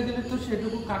বাইরে চলে গেলে তো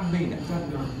সেটুকু কাটবেই না,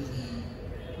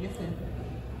 ঠিক আছে?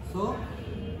 সো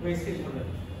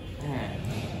হ্যাঁ,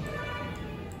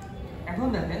 এখন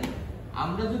দেখেন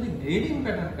আমরা যদি গ্রেডিং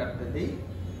প্যাটার্ন কাটতে দিই,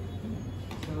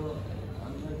 তো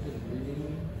আমরা একটা গ্রেডিং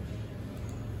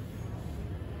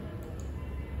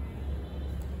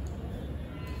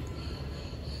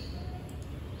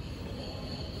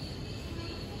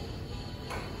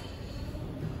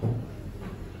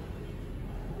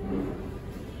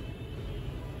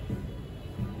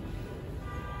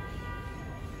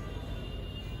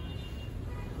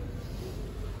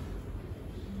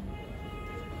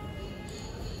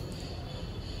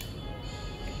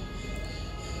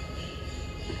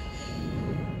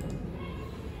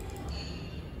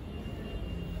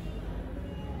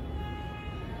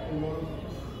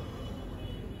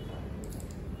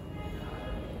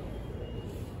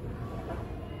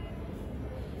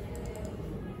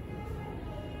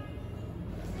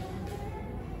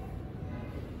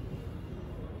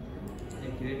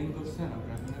গ্রেডিং করছেন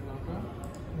আপনারা নামটা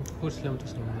করছিলাম তো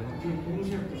স্যার,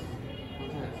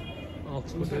 কোথায় আছে?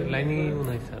 অক্সফোর্ডের লাইনিংই মনে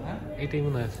হয় স্যার, এটাই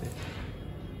মনে আছে।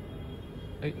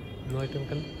 এই 9 টাইম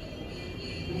কেন?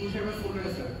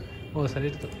 ও স্যার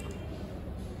এটা তো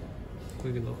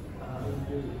কই গেল?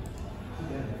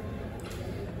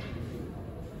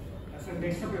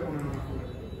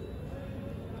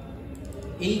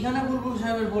 এইখানে বুলবুল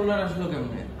সাহেবের ফোল্ডার আসলো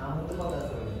কেমনে? আমার তো কথা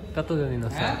আছে। তা তো জানি না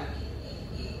স্যার।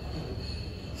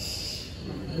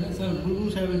 হ্যাঁ, স্যার বুলবুল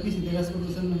সাহেবের পিসিতে কাজ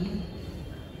করতেছেন না?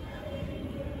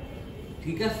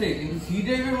 ঠিক আছে, কিন্তু সি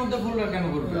ড্রাইভের মধ্যে ফোল্ডার কেন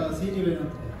করবে? সিটিভি না,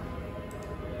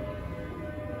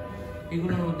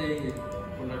 এগুলোর মধ্যে এই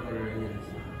ফোল্ডার করে রেখে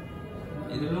দিয়েছি।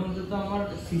 এগুলোর মধ্যে তো আমার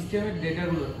সিস্টেমের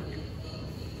ডেটাগুলো থাকে।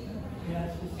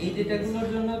 এই ডেটাগুলোর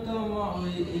জন্য তো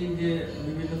ওই এই যে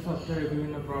বিভিন্ন সফটওয়্যারে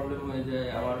বিভিন্ন প্রবলেম হয়ে যায়,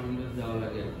 আবার উইন্ডোজ দেওয়া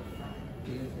লাগে,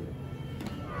 ঠিক আছে?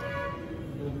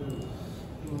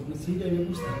 সিটিভি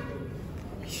বুঝতে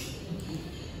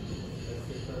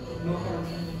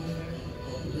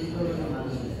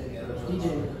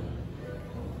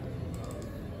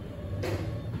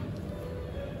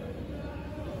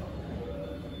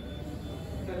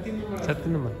স্যার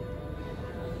 3 নম্বর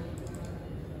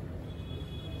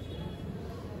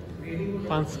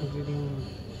 5 গ্রেডিং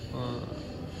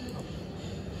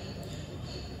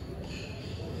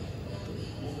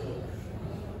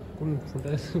কোন ফোনটা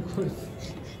করছি?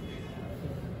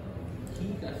 কি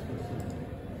কাজ করছে?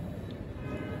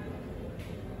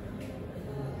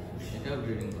 এটাও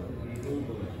গ্রেডিং করবো।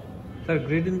 স্যার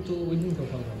গ্রেডিং তো ওই দিন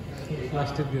কথা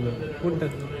লাস্টের দিন কোনটা?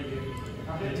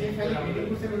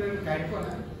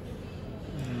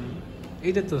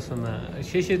 এইটা তো শোনা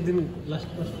শেষের দিন, লাস্ট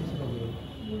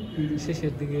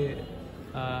শেষের দিকে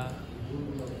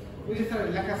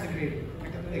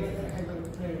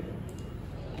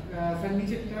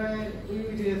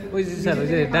ওই যে স্যার ওই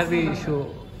যে ডাবি শো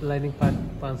লাইনিং পার্ট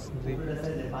 5 গ্রেড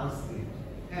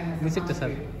নিচেরটা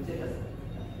স্যার।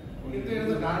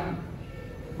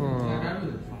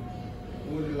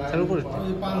 স্যার উপরে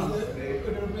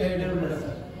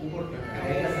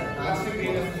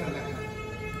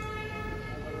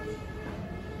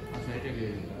আচ্ছা, এটা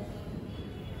গ্রেডিং।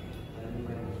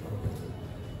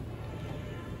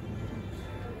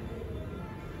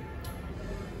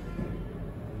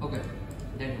 ওকে,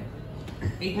 দেখেন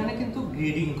এইখানে কিন্তু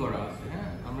গ্রেডিং করা আছে, হ্যাঁ।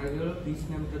 আমরা যেগুলো পিস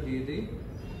নেমটা দিয়ে দিই,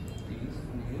 piece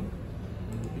name,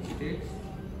 text,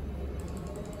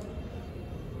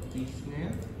 piece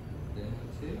name, দেন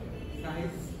হচ্ছে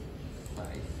সাইজ,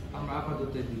 সাইজ আমরা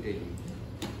আপাতত দুইটাই দিই।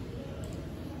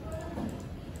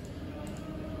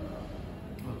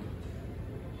 ওকে,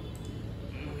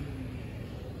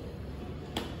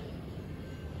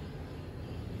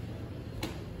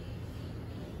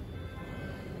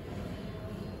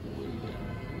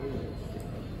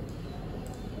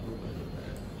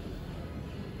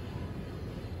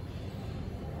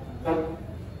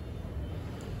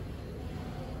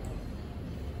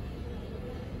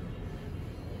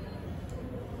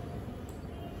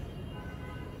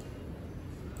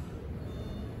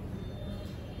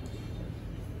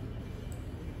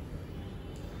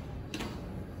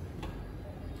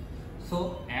 সো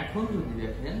এখন যদি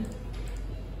দেখেন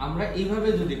আমরা এইভাবে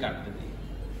যদি কাটতে দিই,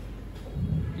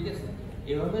 ঠিক আছে,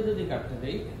 এভাবে যদি কাটতে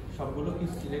দেই সবগুলো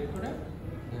পিস সিলেক্ট করে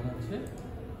দেন হচ্ছে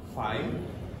ফাইল,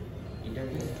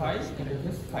 ইন্টারফেস ফাইল,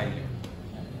 ইন্টারফেস ফাইলে,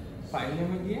 ফাইল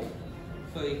নেমে গিয়ে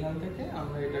তো এখান থেকে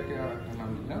আমরা এটাকে আর একটা নাম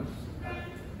দিলাম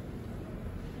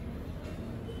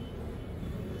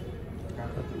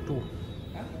টু।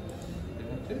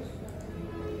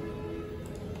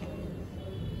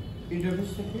 ইন্টারফেস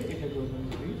থেকে এটাকে ওপেন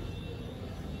করি,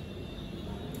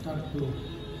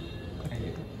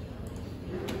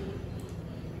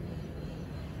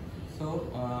 সো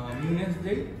নিউনেস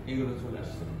দেই, এগুলো চলে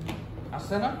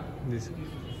আসছে না? জি স্যার।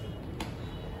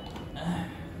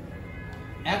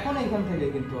 এখন এখান থেকে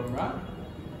কিন্তু আমরা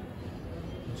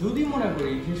যদি মনে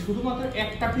করি যে শুধুমাত্র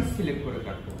একটা পিস সিলেক্ট করে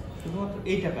কাটবো, শুধুমাত্র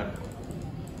এইটা কাটবো,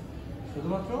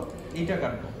 শুধুমাত্র এইটা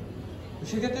কাটবো, তো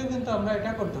সেক্ষেত্রেও কিন্তু আমরা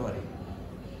এটা করতে পারি।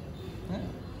 হ্যাঁ,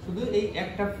 শুধু এই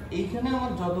একটা, এইখানে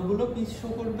আমার যতগুলো পিস শো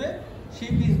করবে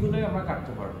সেই পিসগুলোই আমরা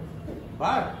কাটতে পারবো।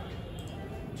 বাট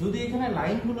যদি এখানে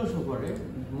লাইনগুলো শো করে,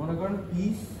 মনে করেন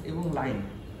পিস এবং লাইন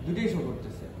দুটোই শো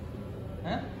করতেছে,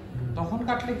 হ্যাঁ, তখন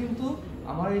কাটলে কিন্তু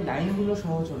আমার এই লাইনগুলো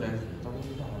সহ চলে আসবে, তখন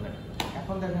কিন্তু হবে না।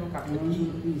 এখন দেখেন কাটলে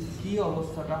কি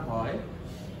অবস্থাটা হয়।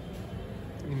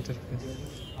 ইন্টারফেস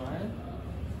হয়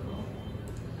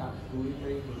কাট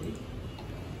দুইটাই করি,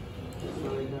 তো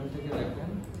এখান থেকে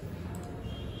দেখেন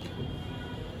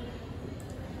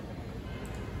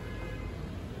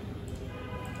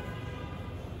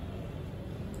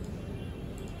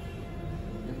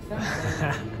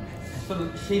তো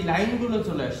সেই লাইনগুলো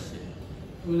চলে আসছে।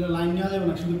 ওইগুলো লাইন নেওয়া যাবে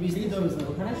না, শুধু পিস দিতে হবে স্যার।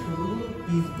 ওখানে শুধু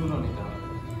পিসগুলো নিতে হবে।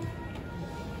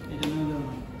 এটা নেওয়া যাবে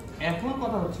না। এখন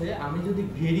কথা হচ্ছে আমি যদি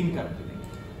গ্রেডিং কাটতে দিই,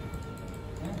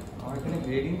 হ্যাঁ, আমার এখানে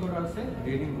গ্রেডিং করা আছে,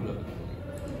 গ্রেডিং গুলো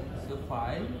so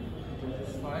file,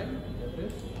 interface file,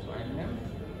 interface file name,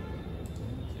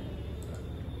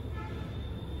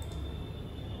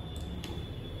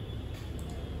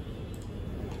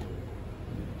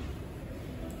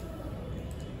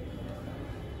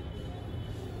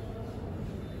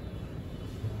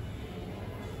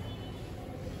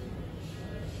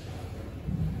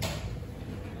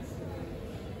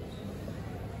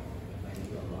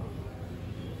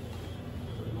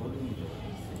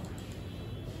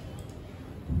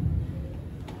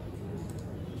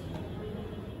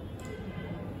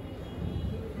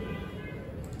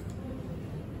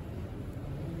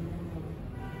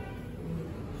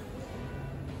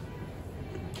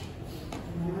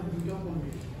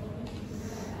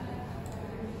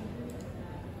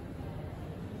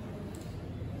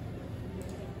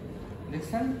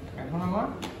 দেখছেন এখন আমার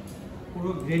পুরো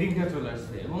গ্রেডিংটা চলে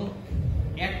আসছে, এবং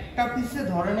একটা পিসে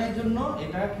ধরনের জন্য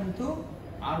এটা কিন্তু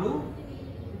আরো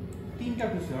 3টা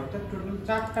পিসে, অর্থাৎ টোটাল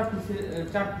 4টা পিসে,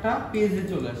 4টা পেজে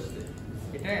চলে আসছে।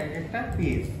 এটা এক একটা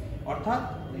পেজ, অর্থাৎ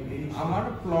আমার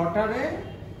প্লটারে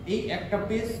এই একটা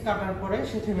পেজ কাটার পরে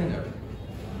সে থেমে যাবে,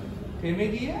 থেমে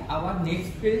গিয়ে আবার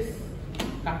নেক্সট পেজ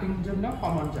কাটিং জন্য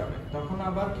কমান্ড যাবে, তখন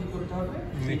আবার কি করতে হবে,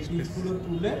 সেই পিসগুলো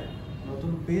তুলে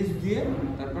নতুন পেজ দিয়ে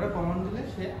তারপরে কমান্ড দিলে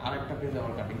সে আরেকটা পেজ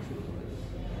আবার কাটিং শুরু করে দেবে।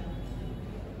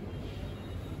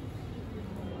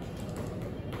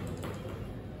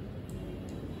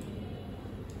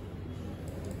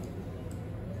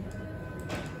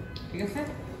 ঠিক আছে,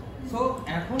 সো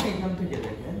এখন এখান থেকে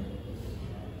দেখেন,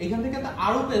 এখান থেকে তো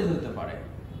আরো পেজ হতে পারে,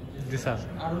 জি স্যার।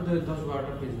 আরো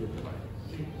 10-12টা পেজ হতে পারে।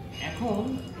 এখন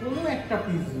কোনো একটা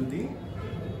পিস যদি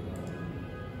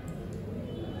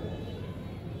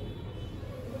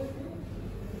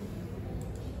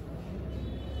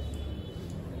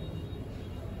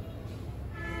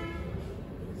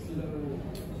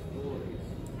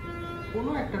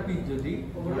কোনো একটা পিস যদি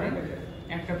ধরেন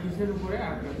একটা পিসের উপরে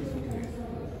আরেকটা পিস উঠে গেছে,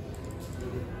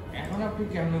 এখন আপনি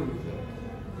কেমনে বুঝবেন?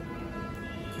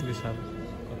 জি স্যার।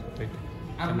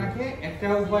 আপনাকে একটা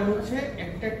উপায় হচ্ছে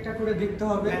একটা একটা করে দেখতে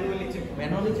হবে,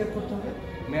 ম্যানুয়ালি চেক করতে হবে।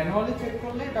 ম্যানুয়ালি চেক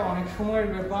করলে এটা অনেক সময়ের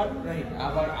ব্যাপার,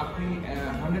 আবার আপনি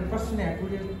 100%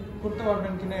 অ্যাকুরেট করতে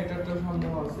পারবেন কিনা এটা তো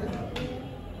সন্দেহ আছে।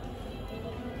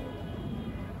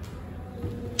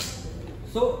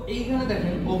 সো এইখানে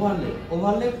দেখেন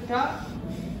ওভারলেপটা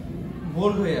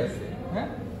বোল্ড হয়ে আছে, হ্যাঁ,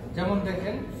 যেমন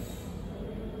দেখেন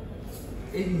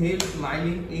এই হেল্প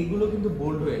মাইলিং এইগুলো কিন্তু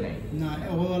বোল্ড হয়ে নাই, না,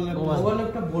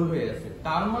 ওভারল্যাপটা বোল্ড হয়ে আছে,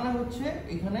 তার মানে হচ্ছে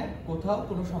এখানে কোথাও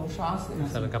কোনো সমস্যা আছে।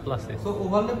 স্যার কাপলা আছে। সো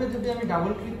ওভারল্যাপে যদি আমি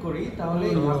ডাবল ক্লিক করি তাহলে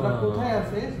এই গাবলা কোথায়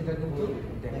আছে সেটা কিন্তু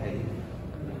দেখাই দিবে,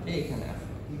 এইখানে আছে।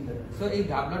 সো এই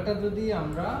গাবলাটা যদি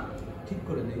আমরা ঠিক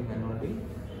করে দিই ম্যানুয়ালি,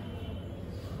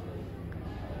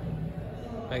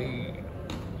 এই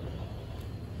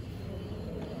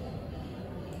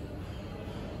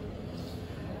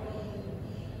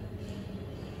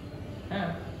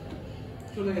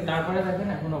চলে গেছে। তারপরে দেখেন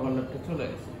এখন ওভারল্যাপটা চলে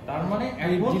গেছে, তার মানে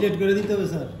এখন ডিলিট করে দিতে হবে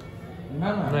স্যার। না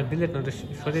না না ডিলিট না, ওটা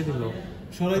সরিয়ে দিল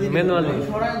সরাই দিতে ম্যানুয়ালি। আমি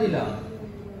সরাই দিলাম,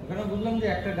 ওখানে বুঝলাম যে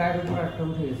একটা গায়ের উপর একটা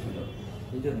উঠে গেছিল,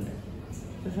 এই জন্য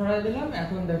তো সরাই দিলাম।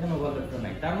 এখন দেখেন ওভারল্যাপটা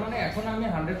নাই, তার মানে এখন আমি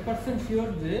 100% শিওর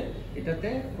যে এটাতে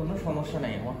কোনো সমস্যা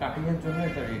নাই, আমার কাটিং এর জন্য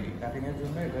এটা রেডি, কাটিং এর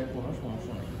জন্য এটার কোনো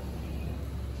সমস্যা নাই।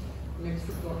 Next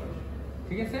quarter.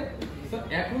 ঠিক আছে, তো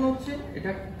এখন হচ্ছে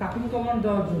এটা কাটিং কমান্ড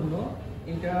দেওয়ার জন্য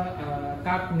এটা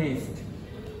কাট নেক্সট,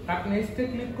 কাট নেক্সটে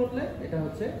ক্লিক করলে এটা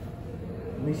হচ্ছে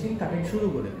মেশিন কাটিং শুরু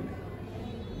করে দেবে।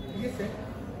 ঠিক আছে,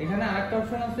 এখানে আরেকটা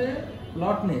অপশন আছে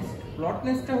প্লট নেক্সট। প্লট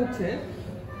নেক্সটটা হচ্ছে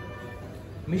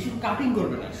মেশিন কাটিং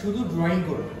করবে না, শুধু ড্রয়িং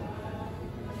করবে।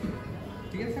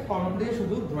 ঠিক আছে, কলম দিয়ে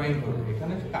শুধু ড্রয়িং করবে,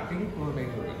 এখানে কাটিং কোনোটাই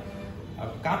করবে না। আর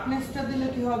কাট নেক্সটটা দিলে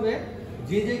কি হবে,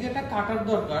 যে জায়গাটা কাটার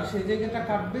দরকার সেই জায়গাটা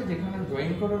কাটবে, যেখানে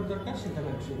ড্রয়িং করার দরকার সেখানে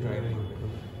সে ড্রয়িং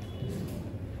করবে।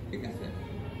 ঠিক আছে,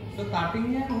 তো কাটিং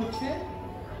এর হচ্ছে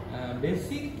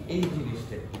বেসিক এই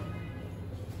জিনিসটাই,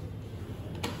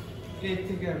 এর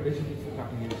থেকে আর বেশি কিছু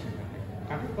কাটিং এর শেখাতে।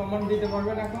 কাটিং কমান্ড দিতে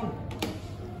পারবেন এখন।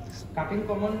 কাটিং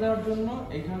কমান্ড দেওয়ার জন্য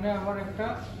এখানে আবার একটা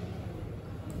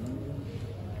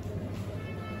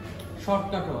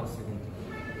শর্টকাটও আছে, কিন্তু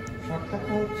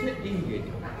শর্টকাটটা হচ্ছে এই gate,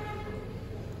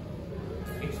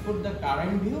 export the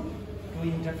current view to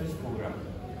interface programme.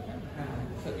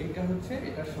 তো এটা হচ্ছে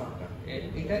এটা শর্টকাট,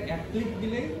 এটা এক ক্লিক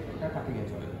দিলেই এটা কাটিং এ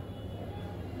চলে যাবে।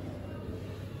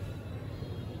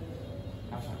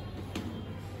 আচ্ছা,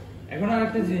 এখন আর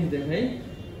একটা জিনিস দেখাই,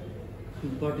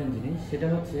 ইম্পর্টেন্ট জিনিস, সেটা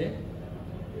হচ্ছে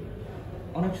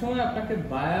অনেক সময় আপনাকে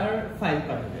বায়ার ফাইল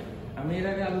পাঠাবে। আমি এর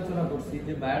আগে আলোচনা করছি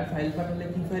যে বায়ার ফাইল পাঠালে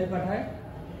কি ফাইল পাঠায়,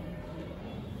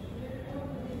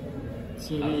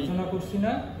 আলোচনা করছি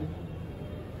না?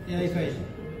 এআই ফাইল,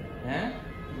 হ্যাঁ,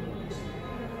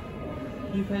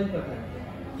 কি ফাইল পাঠায়?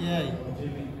 এআই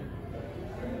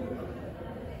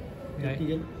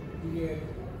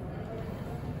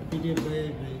পিডিএফ বা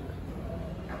এআই ফাইল।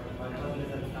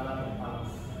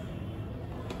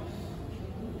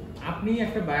 আপনি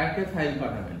একটা বায়ারকে ফাইল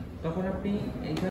পাঠাবেন, তখন আপনি এইখানে